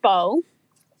fish bowl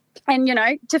and,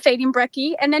 to feed him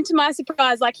brekkie. And then to my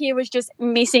surprise, like he was just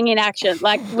missing in action,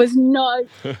 like was not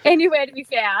anywhere to be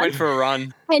found. Went for a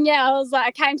run. And yeah,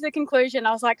 I came to the conclusion,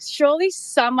 I was like, surely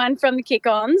someone from the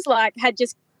kick-ons like had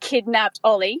just kidnapped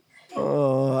Ollie.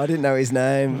 Oh, I didn't know his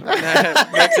name. Makes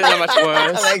it that much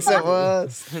worse. That makes it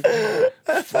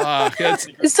worse. Fuck.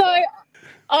 So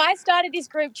I started this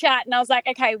group chat and I was like,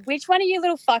 okay, which one of you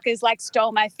little fuckers like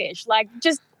stole my fish? Like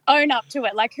just own up to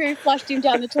it. Like who flushed him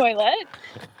down the toilet?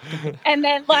 And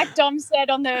then like Dom said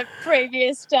on the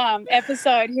previous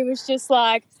episode, he was just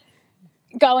like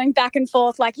going back and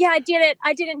forth like, yeah, I did it.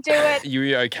 I didn't do it. You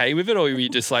were okay with it, or were you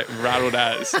just like rattled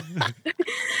as?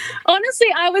 Honestly,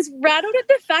 I was rattled at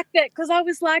the fact that, because I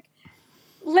was like,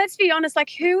 let's be honest, like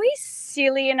who is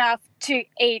silly enough to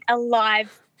eat a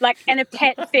live and a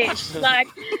pet fish, like,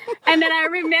 and then I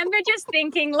remember just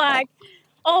thinking like,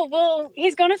 oh, well,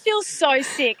 he's going to feel so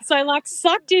sick. So like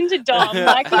sucked into Dom,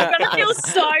 like he's going to feel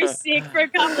so sick for a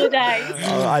couple of days.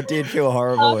 Oh, I did feel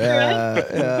horrible.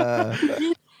 After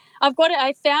Yeah.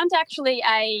 I found actually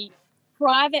a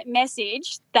private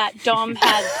message that Dom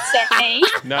had sent me,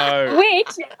 No.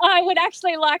 which I would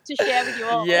actually like to share with you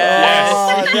all. Yes.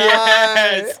 Oh, no.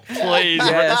 Yes.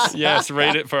 Please. Yes.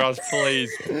 Read it for us,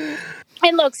 please.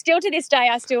 And look, still to this day,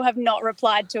 I still have not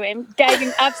replied to him. Gave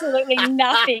him absolutely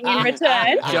nothing in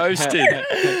return. Ghosted.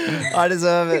 I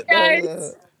deserve it.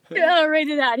 Guys, I'll read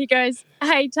it out. He goes,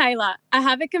 hey, Taylor, I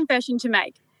have a confession to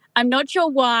make. I'm not sure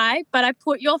why, but I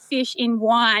put your fish in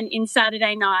wine in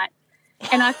Saturday night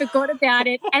and I forgot about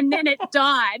it and then it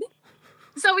died.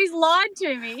 So he's lied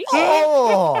to me.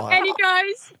 Oh. And he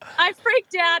goes, I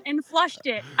freaked out and flushed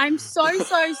it. I'm so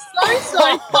sorry.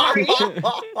 I'm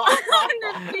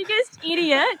the biggest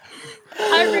idiot.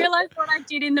 I realized what I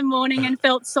did in the morning and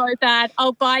felt so bad.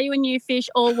 I'll buy you a new fish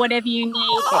or whatever you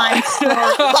need. I'm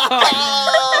sorry.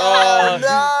 Oh,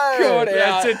 no.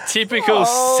 That's a typical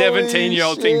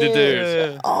 17-year-old thing to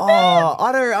do. Oh,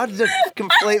 I just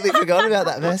completely forgot about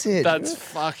that message. That's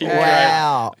fucking great.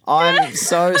 Wow. I'm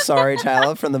so sorry,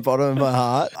 Taylor, from the bottom of my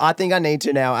heart. I think I need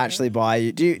to now actually buy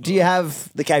you. Do you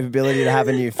have the capability to have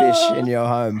a new fish in your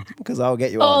home? Because I'll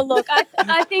get you Oh, on. look,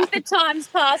 I think the time's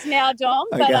passed now, Dom.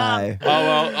 But Okay. Oh,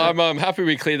 well, I'm happy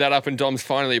we cleared that up and Dom's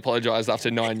finally apologised after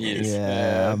 9 years.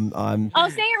 Yeah, I'm I'll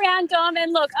see you around, Dom.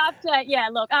 And look,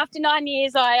 after 9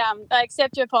 years, I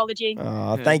accept your apology.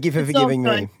 thank you for all forgiving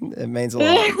good. me. It means a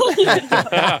lot.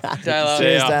 Taylor.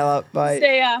 Cheers, Yeah. Taylor. Bye.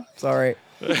 See ya. Sorry.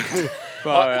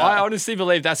 I honestly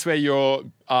believe that's where your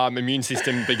immune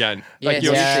system began. Like Yes.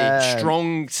 your Yeah.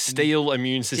 strong steel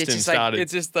immune system started.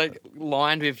 It's just like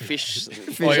lined with fish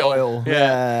Fish oil.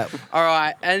 Yeah. All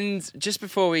right, and just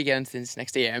before we get into this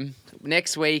next DM,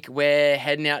 next week we're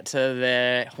heading out to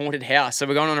the haunted house. So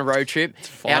we're going on a road trip out to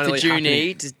finally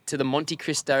Junee to the Monte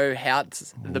Cristo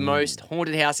house, the most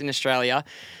haunted house in Australia.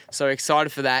 So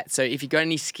excited for that. So if you got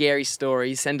any scary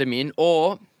stories, send them in.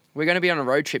 Or we're going to be on a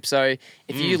road trip. So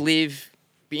if you live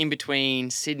in between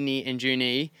Sydney and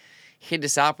Junee, hit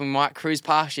us up. We might cruise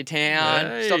past your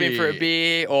town, stop in for a Hey.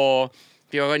 beer, or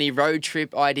if you have any road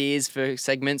trip ideas for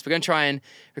segments, we're going to try and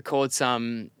record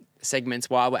some segments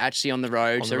while we're actually on the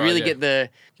road. On So the road, really yeah. get the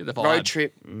the vibe. road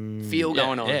trip feel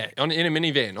going on. Yeah, in a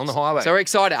minivan on the highway. So we're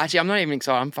excited. Actually, I'm not even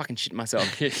excited. I'm fucking shitting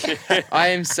myself. I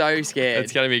am so scared.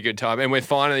 It's going to be a good time. And we're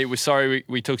sorry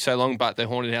we took so long, but the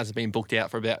haunted house has been booked out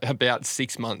for about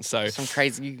 6 months. So Some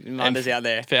crazy numbers out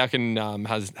there. Falcon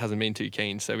hasn't been too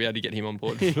keen, so we had to get him on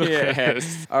board. Yeah.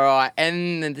 All right.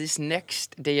 And then this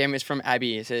next DM is from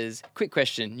Abby. It says, quick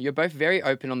question. You're both very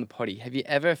open on the potty. Have you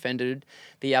ever offended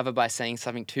the other by saying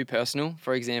something too personal?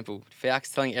 For example,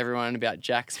 Falk's telling everyone about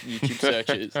Jack's YouTube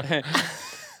searches.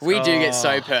 We do get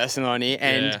so personal on here.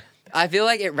 And Yeah. I feel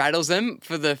like it rattles them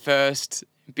for the first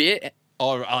bit.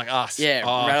 Oh, like us. Yeah,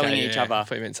 Oh, rattling each other. I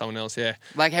thought you meant someone else, yeah.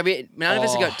 Like, none of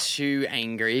us have Oh. got too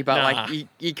angry, but Nah. like,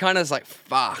 you kind of like,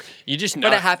 fuck. You just know.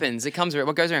 But it happens. It comes around.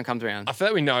 What goes around comes around. I feel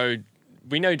like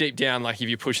we know deep down, like, if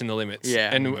you're pushing the limits.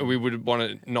 Yeah. And we would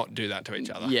want to not do that to each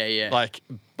other. Yeah, yeah. Like,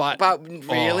 but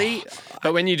really?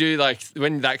 But when you do, like,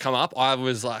 when that come up, I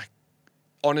was like,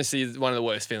 honestly, it's one of the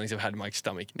worst feelings I've had in my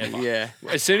stomach ever. Yeah.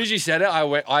 As soon as you said it,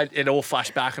 it all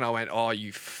flashed back and I went, oh,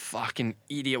 you fucking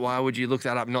idiot. Why would you look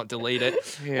that up and not delete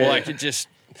it? Yeah. Or like it just,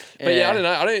 but yeah, I don't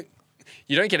know.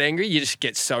 You don't get angry. You just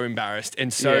get so embarrassed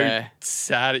and so Yeah.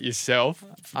 sad at yourself.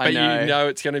 I But know. you know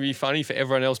it's going to be funny for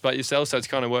everyone else but yourself. So it's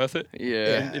kind of worth it.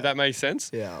 Yeah. If that makes sense.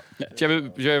 Yeah. Have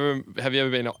you ever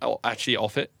been actually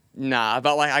off it? Nah,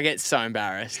 but like, I get so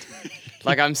embarrassed.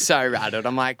 Like, I'm so rattled.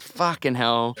 I'm like, fucking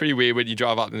hell. Pretty weird when you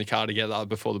drive up in the car together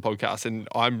before the podcast and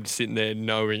I'm sitting there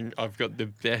knowing I've got the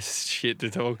best shit to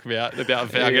talk about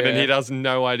Falcon and he has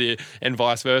no idea and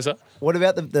vice versa. What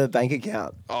about the bank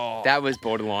account? Oh, That was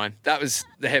borderline. that was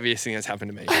the heaviest thing that's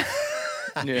happened to me.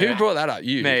 Yeah. Who brought that up?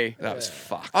 You. Me. That was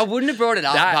fucked. I wouldn't have brought it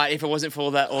up, That- but if it wasn't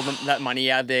for that money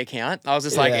out of the account, I was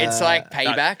just like, it's Yeah. like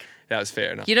payback. That was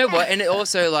fair enough. You know what? And it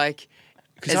also like,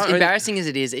 'Cause as I- embarrassing as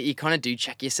it is, you kind of do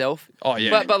check yourself. Oh,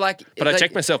 yeah. But like, But I like,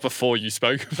 checked myself before you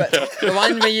spoke. But the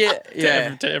one where you,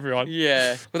 yeah, to everyone.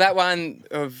 yeah. Well, that one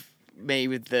of me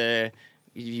with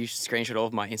you screenshot all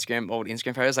of my old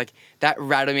Instagram photos, like that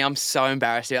rattled me. I'm so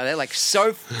embarrassed about it, like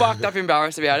so fucked up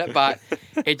embarrassed about it. But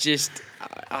it just,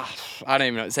 I don't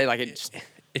even know what to say. Like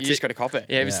you just got to cop it.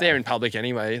 Yeah, if it's there in public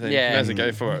anyway, then Yeah. you might as well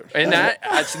go for it. And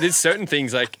there's certain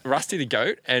things like Rusty the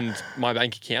Goat and my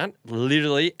bank account,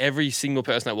 literally every single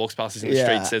person that walks past us in the Yeah.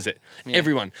 street says it.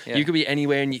 Everyone. Yeah. You could be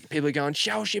anywhere and people are going,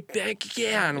 show us your bank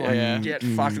account. I'm like, Yeah. get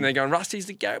fucked. And they're going, Rusty's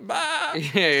the Goat. Bah.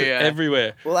 Yeah.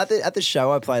 Everywhere. Well, at the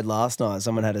show I played last night,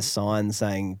 someone had a sign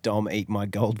saying "Dom, eat my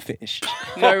goldfish."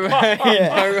 No way.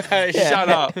 No way. Shut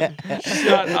up. Shut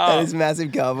That up. is a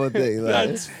massive cardboard thing. Like,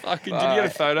 That's fucking. Did you get a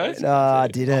photo? no, I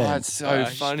didn't. Oh, it's so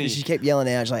funny. She kept yelling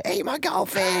out, she's like, "Eat my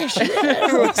goldfish!" I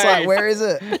was like, "Where is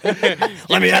it?"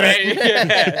 Let me have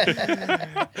it.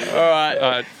 All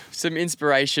right. Some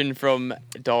inspiration from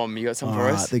Dom. You got some All for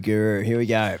right, us? the guru. Here we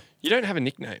go. You don't have a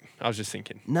nickname. I was just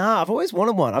thinking. Nah, I've always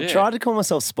wanted one. I've Yeah. tried to call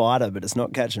myself Spider, but it's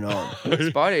not catching on.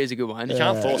 Spider is a good one. You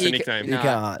can't force a You nickname. You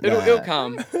can't. It'll nah.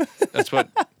 come. That's what.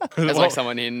 There's like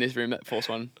someone in this room that forced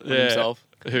one on Yeah. himself.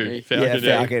 Who? Me. Falcon.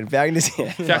 Yeah, Falcon. Falcon is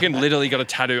yeah. Falcon literally got a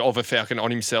tattoo of a falcon on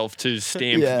himself to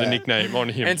stamp Yeah. the nickname on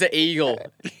him. And it's an eagle.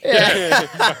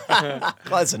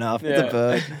 Close enough. It's Yeah. a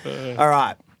bird. All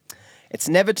right. It's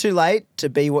never too late to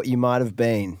be what you might have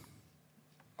been.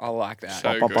 I like that.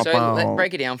 So good. So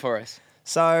break it down for us.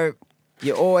 So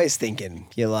you're always thinking,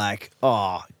 you're like,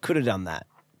 oh, could have done that.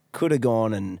 Could have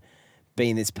gone and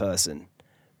been this person.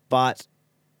 But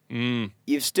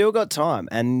you've still got time.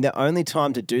 And the only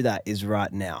time to do that is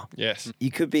right now. Yes. You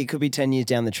could be 10 years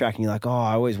down the track and you're like, oh,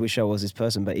 I always wish I was this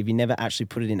person. But if you never actually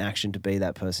put it in action to be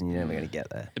that person, you're never going to get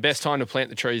there. The best time to plant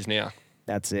the trees now.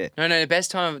 That's it. No, the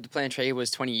best time to plant a tree was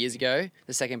 20 years ago.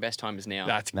 The second best time is now.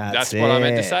 That's That's what I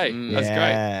meant to it. say. That's great.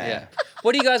 Yeah.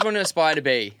 What do you guys want to aspire to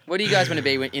be? What do you guys want to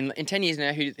be in 10 years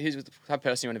now? Who's the type of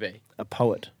person you want to be? A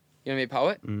poet. You want to be a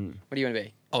poet? What do you want to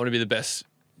be? I want to be the best.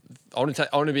 I want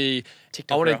to be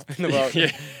TikTok I want girl in the world.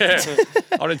 Yeah.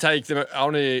 I want to take them.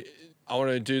 I want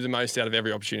to do the most out of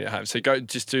every opportunity I have. So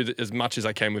just do as much as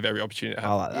I can with every opportunity I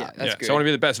have. I like that. Yeah, that's good. So I want to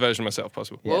be the best version of myself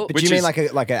possible. Yeah. Well, But which do you mean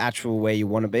is- like an actual where you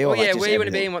want to be? Or Well, like yeah, just where you want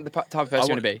to be everything? and what the type of person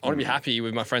you want to be. I want to be happy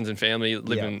with my friends and family,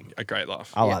 living a great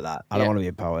life. I like that. I don't Yeah. want to be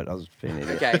a poet. I was being an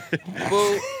idiot. Okay.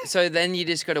 Well, so then you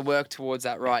just got to work towards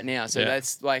that right now. So Yeah.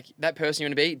 that's like that person you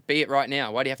want to be it right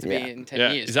now. Why do you have to Yeah. be it in 10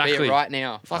 Yeah, years? Be exactly. it right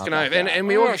now. Fucking I like oath. And, that. and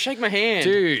we all Shake my hand.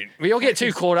 dude, we all get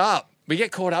too caught up. We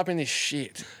get caught up in this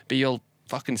shit. Be your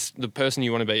fucking the person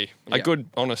you want to be. A Yeah. good,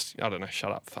 honest. I don't know.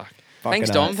 Shut up. Fuck. Thanks,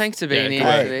 Fucking Dom. oath. Thanks for being Yeah, here.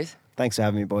 great. for this. Thanks for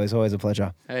having me, boys. Always a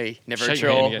pleasure. Hey, never Shake a your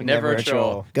hand chore. again. Never a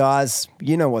chore. Guys,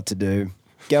 you know what to do.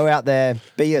 Go out there,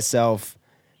 be yourself,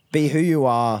 be who you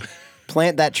are,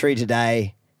 plant that tree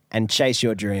today, and chase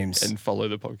your dreams. And follow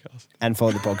the podcast. And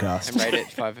follow the podcast. And rate it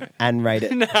 5. And rate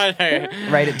it.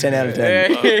 No. Rate it 10 out of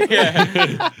 10.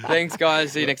 Yeah. Thanks,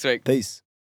 guys. See you next week. Peace.